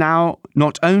 there is now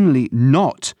not only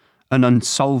not an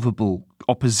unsolvable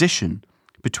opposition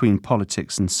between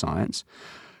politics and science,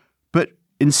 but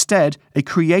instead a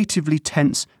creatively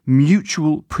tense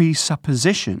mutual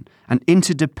presupposition and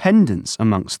interdependence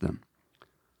amongst them.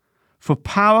 For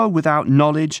power without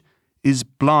knowledge is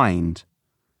blind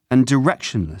and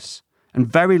directionless and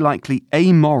very likely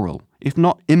amoral, if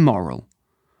not immoral,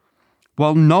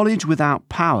 while knowledge without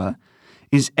power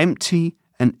is empty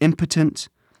and impotent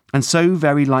and so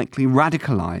very likely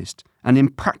radicalized and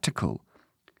impractical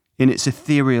in its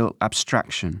ethereal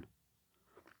abstraction.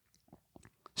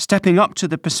 Stepping up to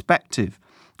the perspective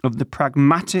of the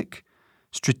pragmatic,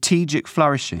 strategic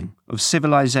flourishing of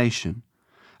civilization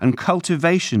and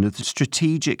cultivation of the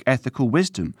strategic ethical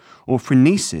wisdom, or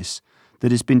phronesis,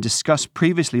 that has been discussed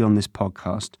previously on this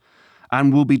podcast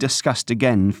and will be discussed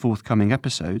again in forthcoming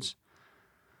episodes,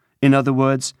 in other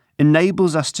words,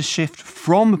 enables us to shift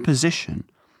from a position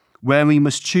where we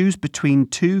must choose between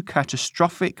two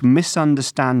catastrophic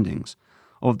misunderstandings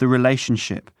of the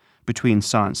relationship between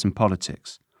science and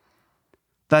politics.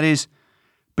 That is,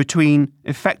 between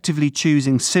effectively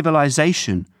choosing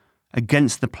civilization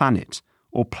against the planet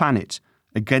or planet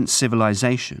against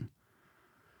civilization,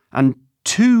 and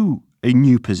to a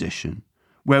new position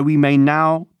where we may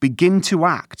now begin to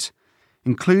act,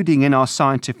 including in our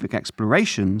scientific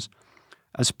explorations,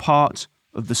 as part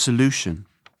of the solution.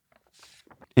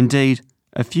 Indeed,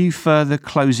 a few further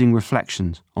closing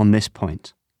reflections on this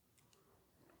point.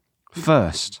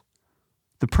 First,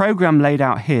 the programme laid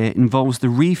out here involves the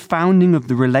refounding of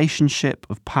the relationship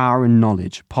of power and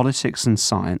knowledge, politics and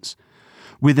science,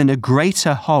 within a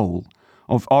greater whole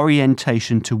of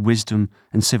orientation to wisdom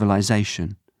and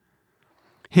civilization.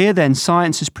 Here then,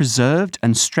 science is preserved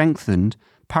and strengthened,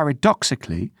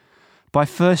 paradoxically, by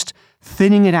first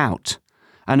thinning it out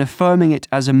and affirming it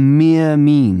as a mere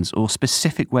means or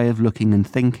specific way of looking and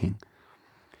thinking.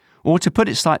 Or to put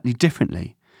it slightly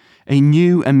differently, a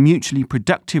new and mutually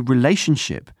productive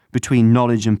relationship between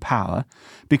knowledge and power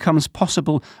becomes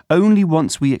possible only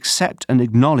once we accept and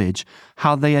acknowledge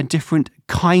how they are different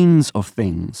kinds of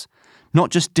things, not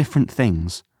just different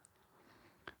things.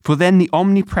 For then the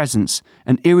omnipresence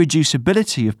and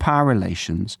irreducibility of power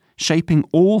relations, shaping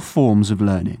all forms of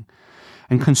learning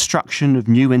and construction of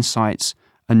new insights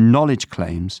and knowledge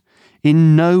claims,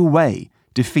 in no way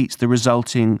defeats the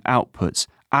resulting outputs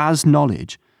as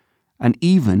knowledge and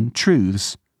even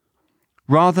truths.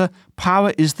 Rather,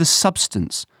 power is the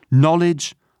substance,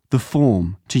 knowledge the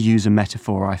form, to use a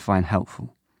metaphor I find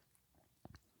helpful.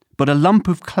 But a lump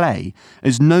of clay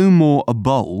is no more a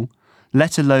bowl,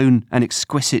 let alone an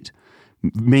exquisite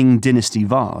Ming Dynasty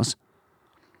vase,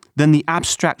 than the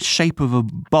abstract shape of a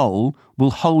bowl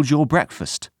will hold your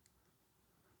breakfast.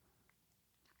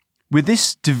 With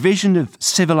this division of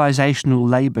civilizational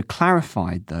labour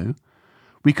clarified, though,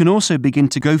 we can also begin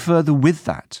to go further with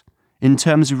that, in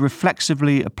terms of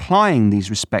reflexively applying these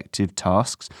respective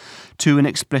tasks to an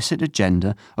explicit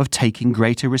agenda of taking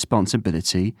greater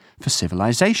responsibility for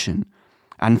civilization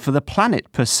and for the planet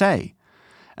per se,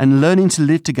 and learning to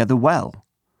live together well.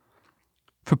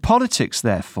 For politics,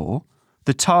 therefore,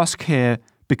 the task here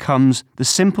becomes the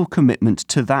simple commitment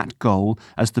to that goal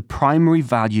as the primary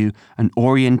value and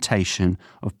orientation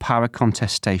of power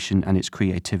contestation and its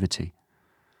creativity.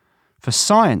 For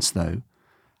science, though,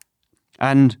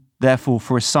 and therefore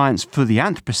for a science for the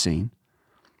Anthropocene,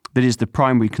 that is the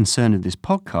primary concern of this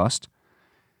podcast,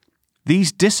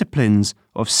 these disciplines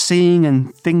of seeing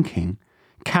and thinking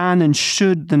can and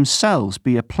should themselves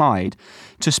be applied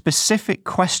to specific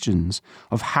questions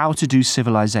of how to do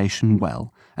civilization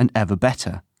well and ever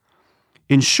better.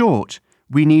 In short,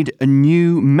 we need a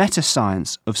new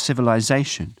meta-science of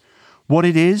civilization, what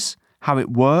it is, how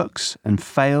it works and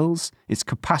fails, its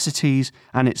capacities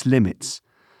and its limits,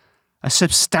 a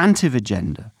substantive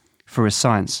agenda for a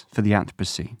science for the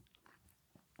Anthropocene.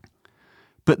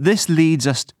 But this leads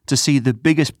us to see the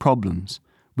biggest problems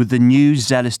with the new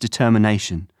zealous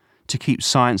determination to keep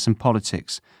science and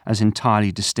politics as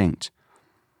entirely distinct,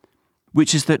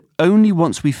 which is that only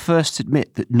once we first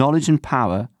admit that knowledge and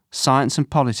power, science and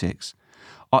politics,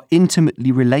 are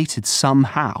intimately related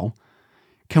somehow,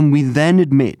 can we then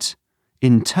admit,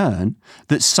 in turn,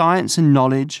 that science and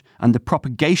knowledge and the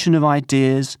propagation of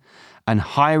ideas and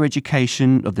higher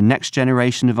education of the next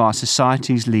generation of our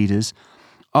society's leaders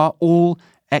are all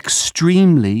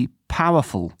extremely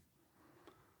powerful.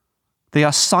 They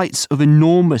are sites of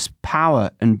enormous power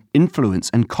and influence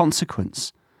and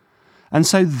consequence. And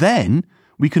so then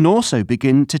we can also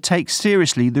begin to take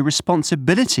seriously the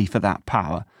responsibility for that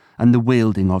power and the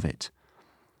wielding of it.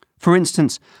 For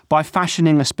instance, by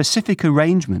fashioning a specific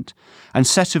arrangement and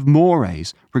set of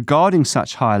mores regarding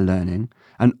such higher learning,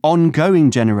 an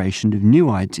ongoing generation of new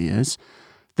ideas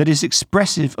that is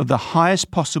expressive of the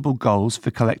highest possible goals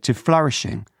for collective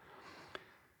flourishing.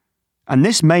 And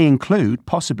this may include,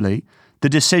 possibly, the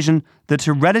decision that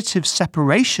a relative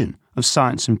separation of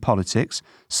science and politics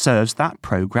serves that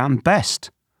programme best.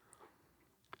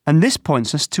 And this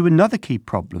points us to another key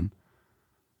problem,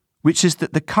 which is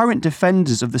that the current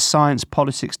defenders of the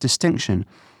science-politics distinction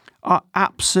are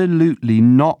absolutely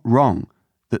not wrong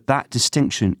that that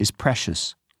distinction is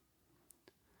precious.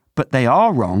 But they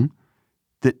are wrong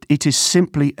that it is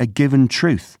simply a given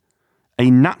truth, a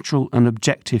natural and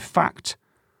objective fact.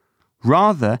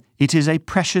 Rather, it is a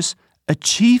precious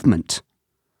achievement.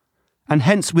 And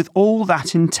hence, with all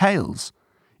that entails,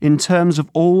 in terms of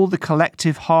all the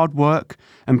collective hard work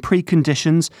and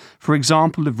preconditions, for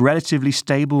example, of relatively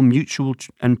stable mutual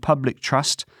and public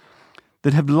trust,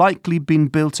 that have likely been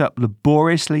built up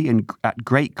laboriously and at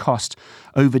great cost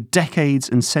over decades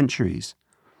and centuries.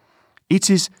 It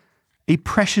is a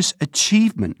precious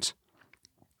achievement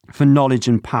for knowledge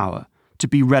and power to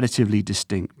be relatively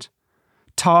distinct,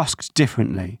 tasked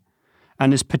differently,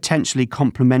 and as potentially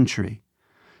complementary,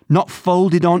 not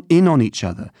folded in on each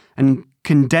other and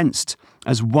condensed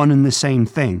as one and the same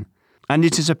thing. And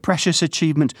it is a precious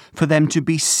achievement for them to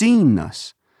be seen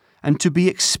thus, and to be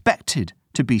expected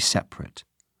to be separate.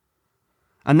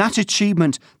 And that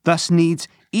achievement thus needs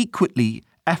equally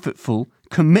effortful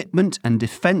commitment and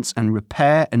defence and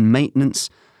repair and maintenance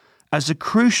as a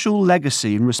crucial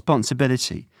legacy and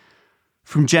responsibility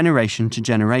from generation to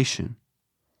generation.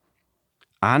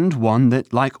 And one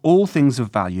that, like all things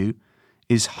of value,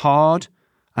 is hard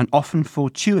and often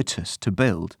fortuitous to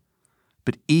build,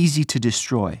 but easy to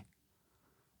destroy,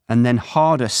 and then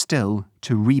harder still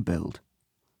to rebuild.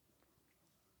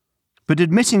 But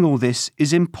admitting all this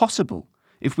is impossible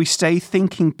if we stay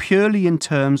thinking purely in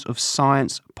terms of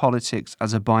science politics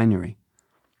as a binary.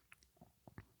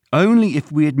 Only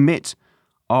if we admit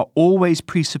our always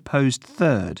presupposed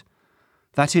third,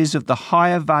 that is, of the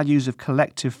higher values of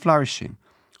collective flourishing,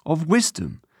 of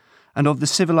wisdom, and of the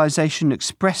civilization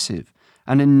expressive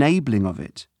and enabling of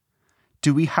it,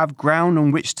 do we have ground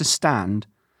on which to stand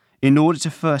in order to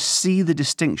first see the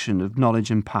distinction of knowledge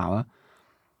and power,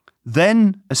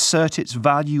 then assert its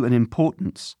value and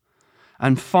importance,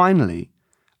 and finally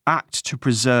act to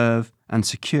preserve and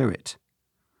secure it.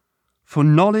 For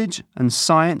knowledge and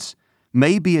science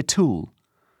may be a tool,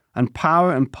 and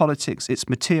power and politics its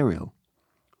material,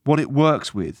 what it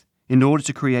works with in order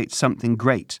to create something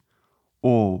great,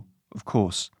 or, of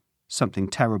course, something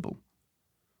terrible.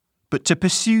 But to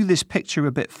pursue this picture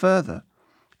a bit further,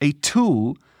 a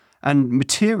tool and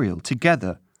material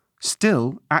together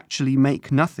still actually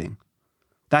make nothing.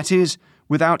 That is,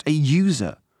 without a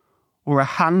user or a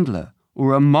handler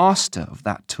or a master of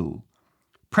that tool,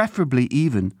 preferably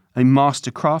even a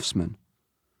master craftsman.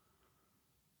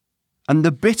 And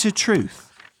the bitter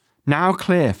truth, now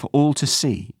clear for all to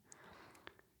see,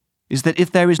 is that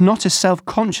if there is not a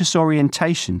self-conscious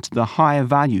orientation to the higher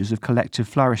values of collective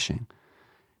flourishing,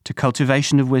 to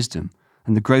cultivation of wisdom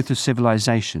and the growth of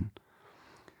civilization,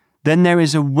 then there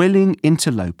is a willing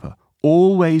interloper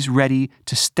always ready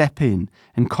to step in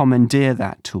and commandeer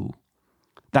that tool.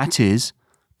 That is,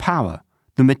 power,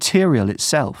 the material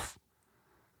itself.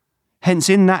 Hence,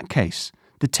 in that case,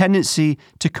 the tendency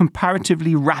to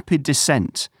comparatively rapid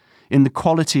descent in the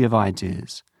quality of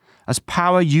ideas, as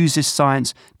power uses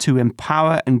science to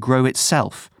empower and grow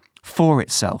itself, for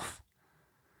itself.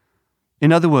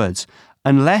 In other words,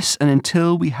 unless and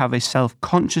until we have a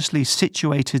self-consciously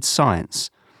situated science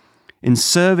in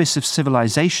service of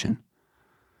civilization,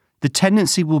 the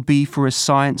tendency will be for a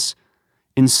science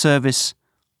in service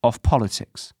of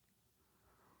politics.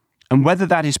 And whether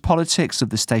that is politics of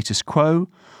the status quo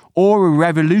or a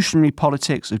revolutionary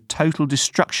politics of total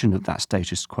destruction of that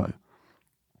status quo,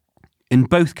 in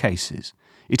both cases,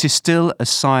 it is still a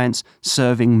science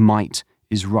serving might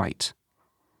is right.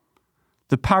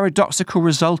 The paradoxical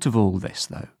result of all this,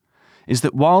 though, is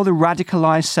that while the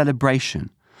radicalized celebration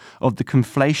of the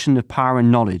conflation of power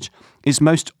and knowledge is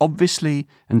most obviously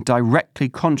and directly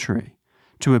contrary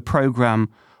to a program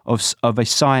of a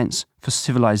science for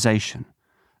civilization,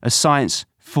 a science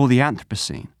for the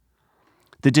Anthropocene,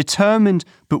 the determined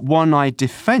but one-eyed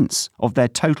defense of their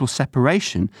total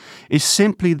separation is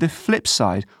simply the flip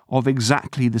side of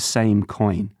exactly the same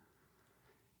coin.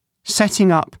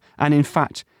 Setting up and, in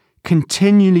fact,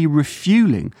 continually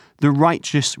refueling the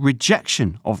righteous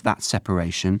rejection of that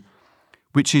separation,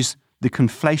 which is the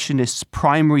conflationist's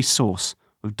primary source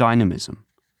of dynamism.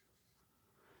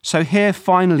 So here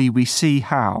finally we see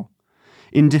how,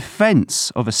 in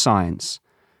defense of a science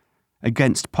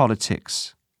against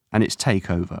politics and its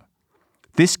takeover,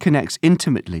 this connects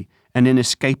intimately and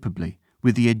inescapably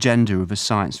with the agenda of a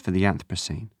science for the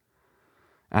Anthropocene.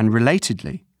 And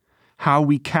relatedly, how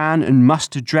we can and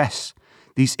must address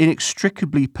these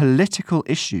inextricably political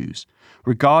issues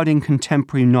regarding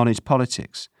contemporary knowledge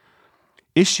politics.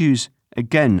 Issues,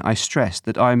 again, I stress,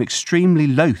 that I am extremely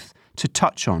loath to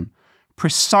touch on,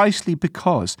 precisely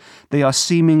because they are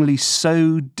seemingly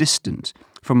so distant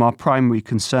from our primary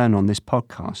concern on this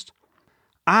podcast.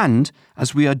 And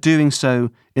as we are doing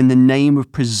so in the name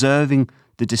of preserving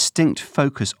the distinct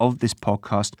focus of this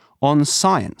podcast on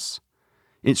science,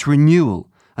 its renewal,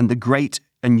 and the great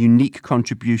and unique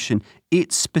contribution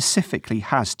it specifically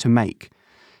has to make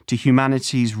to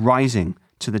humanity's rising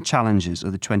to the challenges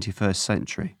of the 21st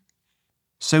century.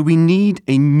 So we need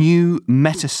a new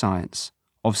meta-science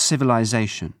of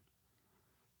civilization.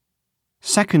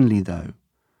 Secondly, though,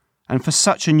 and for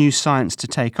such a new science to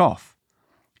take off,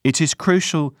 it is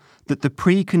crucial that the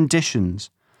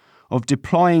preconditions of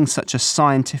deploying such a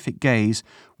scientific gaze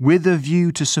with a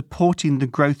view to supporting the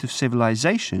growth of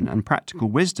civilization and practical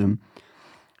wisdom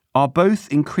are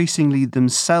both increasingly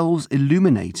themselves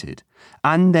illuminated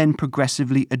and then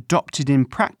progressively adopted in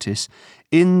practice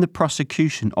in the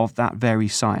prosecution of that very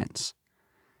science.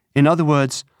 In other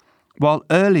words, while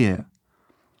earlier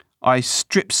I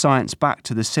stripped science back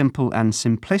to the simple and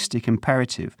simplistic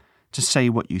imperative to say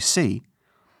what you see,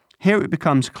 here it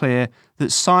becomes clear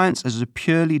that science as a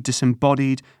purely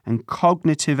disembodied and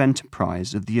cognitive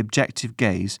enterprise of the objective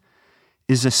gaze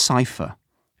is a cipher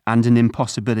and an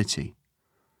impossibility.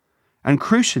 And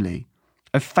crucially,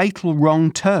 a fatal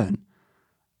wrong turn,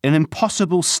 an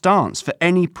impossible stance for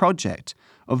any project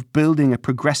of building a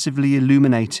progressively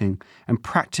illuminating and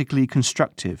practically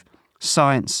constructive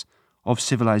science of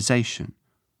civilization.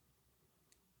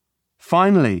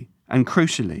 Finally, and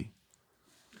crucially,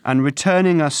 and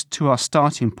returning us to our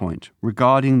starting point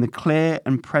regarding the clear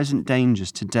and present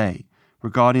dangers today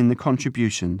regarding the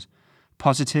contributions,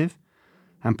 positive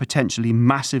and potentially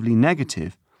massively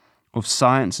negative, of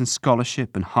science and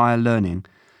scholarship and higher learning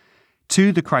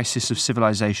to the crisis of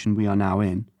civilization we are now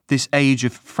in, this age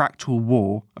of fractal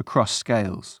war across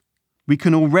scales. We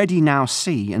can already now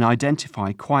see and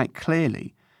identify quite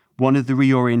clearly one of the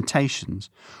reorientations,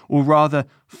 or rather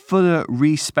fuller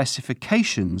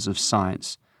re-specifications of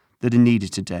science that are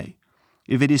needed today,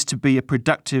 if it is to be a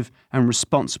productive and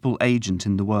responsible agent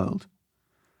in the world.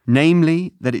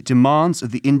 Namely, that it demands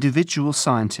of the individual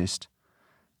scientist,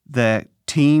 their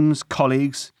teams,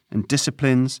 colleagues, and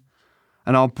disciplines,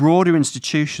 and our broader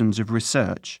institutions of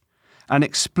research, an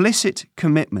explicit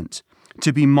commitment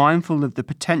to be mindful of the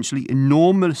potentially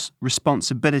enormous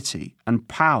responsibility and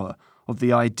power of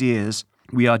the ideas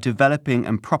we are developing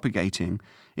and propagating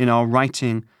in our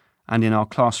writing and in our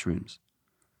classrooms,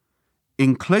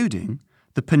 including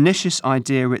the pernicious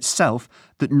idea itself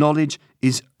that knowledge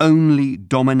is only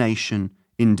domination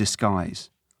in disguise.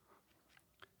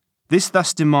 This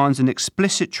thus demands an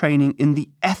explicit training in the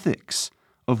ethics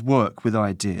of work with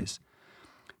ideas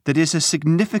that is a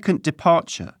significant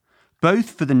departure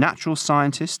both for the natural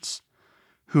scientists,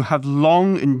 who have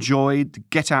long enjoyed the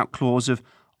get-out clause of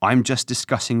 "I'm just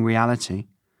discussing reality,"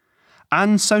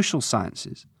 and social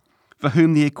sciences, for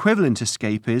whom the equivalent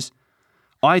escape is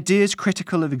ideas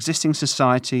critical of existing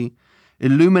society,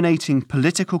 illuminating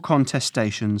political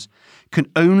contestations, can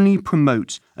only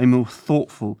promote a more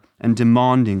thoughtful and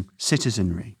demanding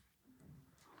citizenry.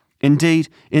 Indeed,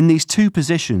 in these two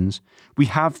positions, we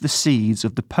have the seeds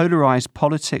of the polarised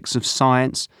politics of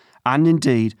science and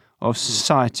indeed of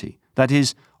society, that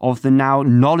is, of the now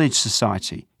knowledge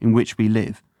society in which we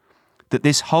live, that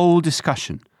this whole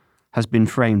discussion has been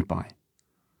framed by.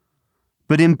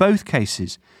 But in both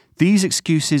cases, these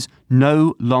excuses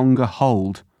no longer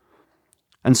hold.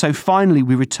 And so finally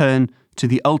we return to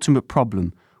the ultimate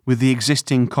problem with the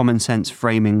existing common sense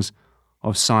framings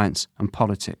of science and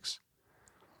politics.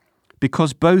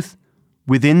 Because both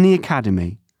within the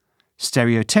academy,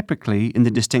 stereotypically in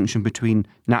the distinction between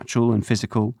natural and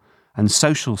physical and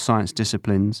social science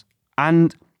disciplines,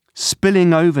 and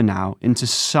spilling over now into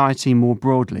society more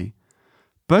broadly,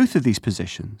 both of these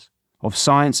positions, of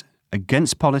science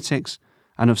against politics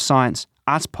and of science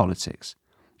as politics,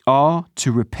 are,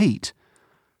 to repeat,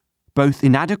 both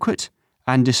inadequate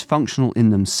and dysfunctional in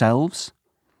themselves,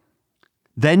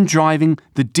 then driving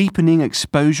the deepening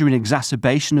exposure and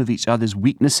exacerbation of each other's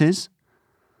weaknesses,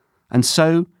 and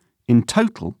so, in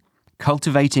total,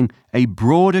 cultivating a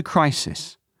broader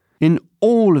crisis in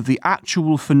all of the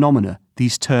actual phenomena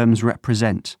these terms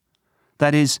represent.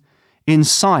 That is, in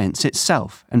science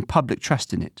itself and public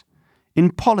trust in it,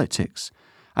 in politics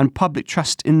and public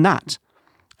trust in that,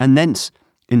 and thence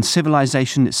in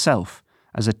civilization itself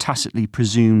as a tacitly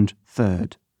presumed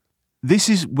third. This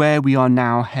is where we are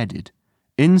now headed,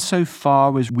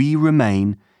 insofar as we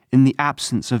remain in the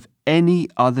absence of any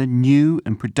other new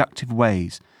and productive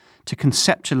ways to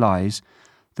conceptualize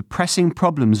the pressing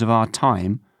problems of our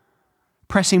time,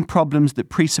 pressing problems that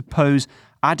presuppose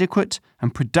adequate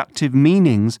and productive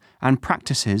meanings and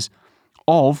practices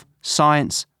of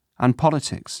science and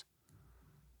politics.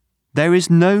 There is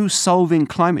no solving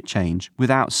climate change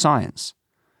without science,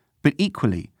 but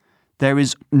equally, there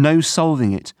is no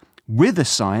solving it with a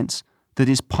science that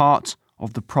is part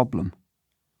of the problem.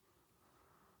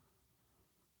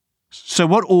 So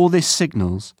what all this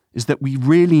signals is that we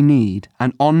really need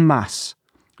an en masse,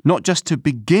 not just to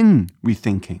begin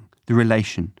rethinking the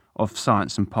relation of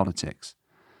science and politics,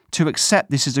 to accept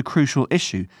this is a crucial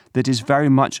issue that is very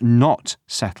much not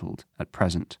settled at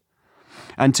present,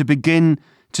 and to begin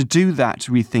to do that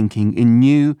rethinking in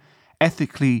new,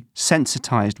 ethically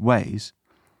sensitized ways,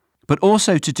 but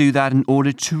also to do that in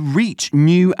order to reach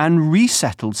new and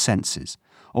resettled senses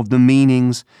of the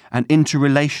meanings and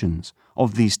interrelations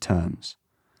of these terms,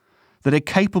 that are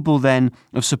capable then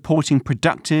of supporting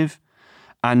productive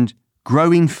and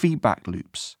growing feedback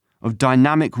loops of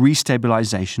dynamic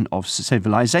restabilization of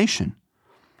civilization,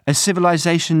 a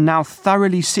civilization now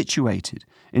thoroughly situated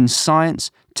in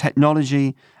science,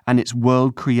 technology, and its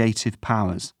world-creative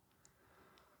powers.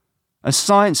 A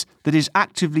science that is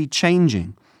actively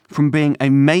changing from being a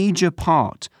major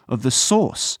part of the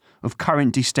source of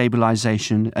current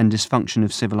destabilization and dysfunction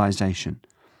of civilization,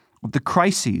 of the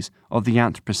crises of the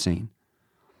Anthropocene,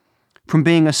 from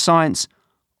being a science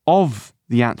of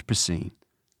the Anthropocene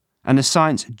and a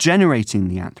science generating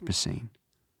the Anthropocene,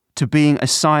 to being a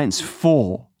science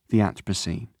for the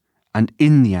Anthropocene and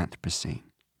in the Anthropocene.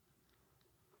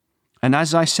 And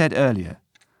as I said earlier,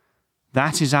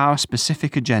 that is our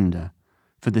specific agenda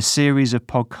for the series of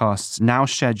podcasts now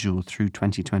scheduled through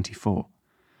 2024,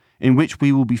 in which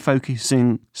we will be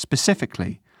focusing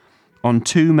specifically on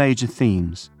two major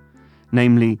themes,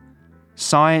 namely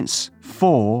science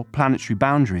for planetary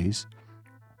boundaries,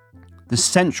 the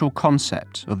central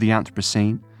concept of the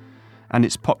Anthropocene and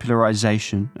its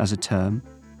popularization as a term,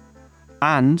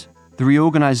 and the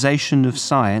reorganization of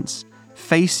science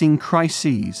facing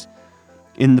crises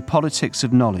in the politics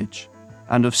of knowledge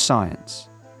and of science,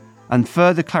 and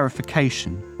further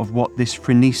clarification of what this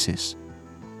phronesis,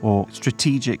 or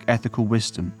strategic ethical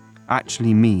wisdom,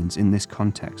 actually means in this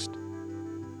context.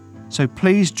 So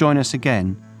please join us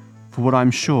again for what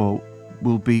I'm sure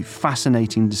will be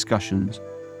fascinating discussions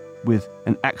with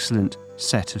an excellent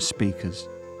set of speakers.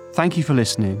 Thank you for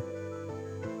listening.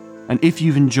 And if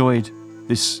you've enjoyed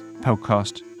this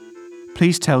podcast,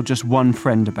 please tell just one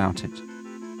friend about it.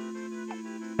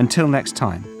 Until next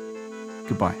time,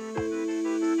 goodbye.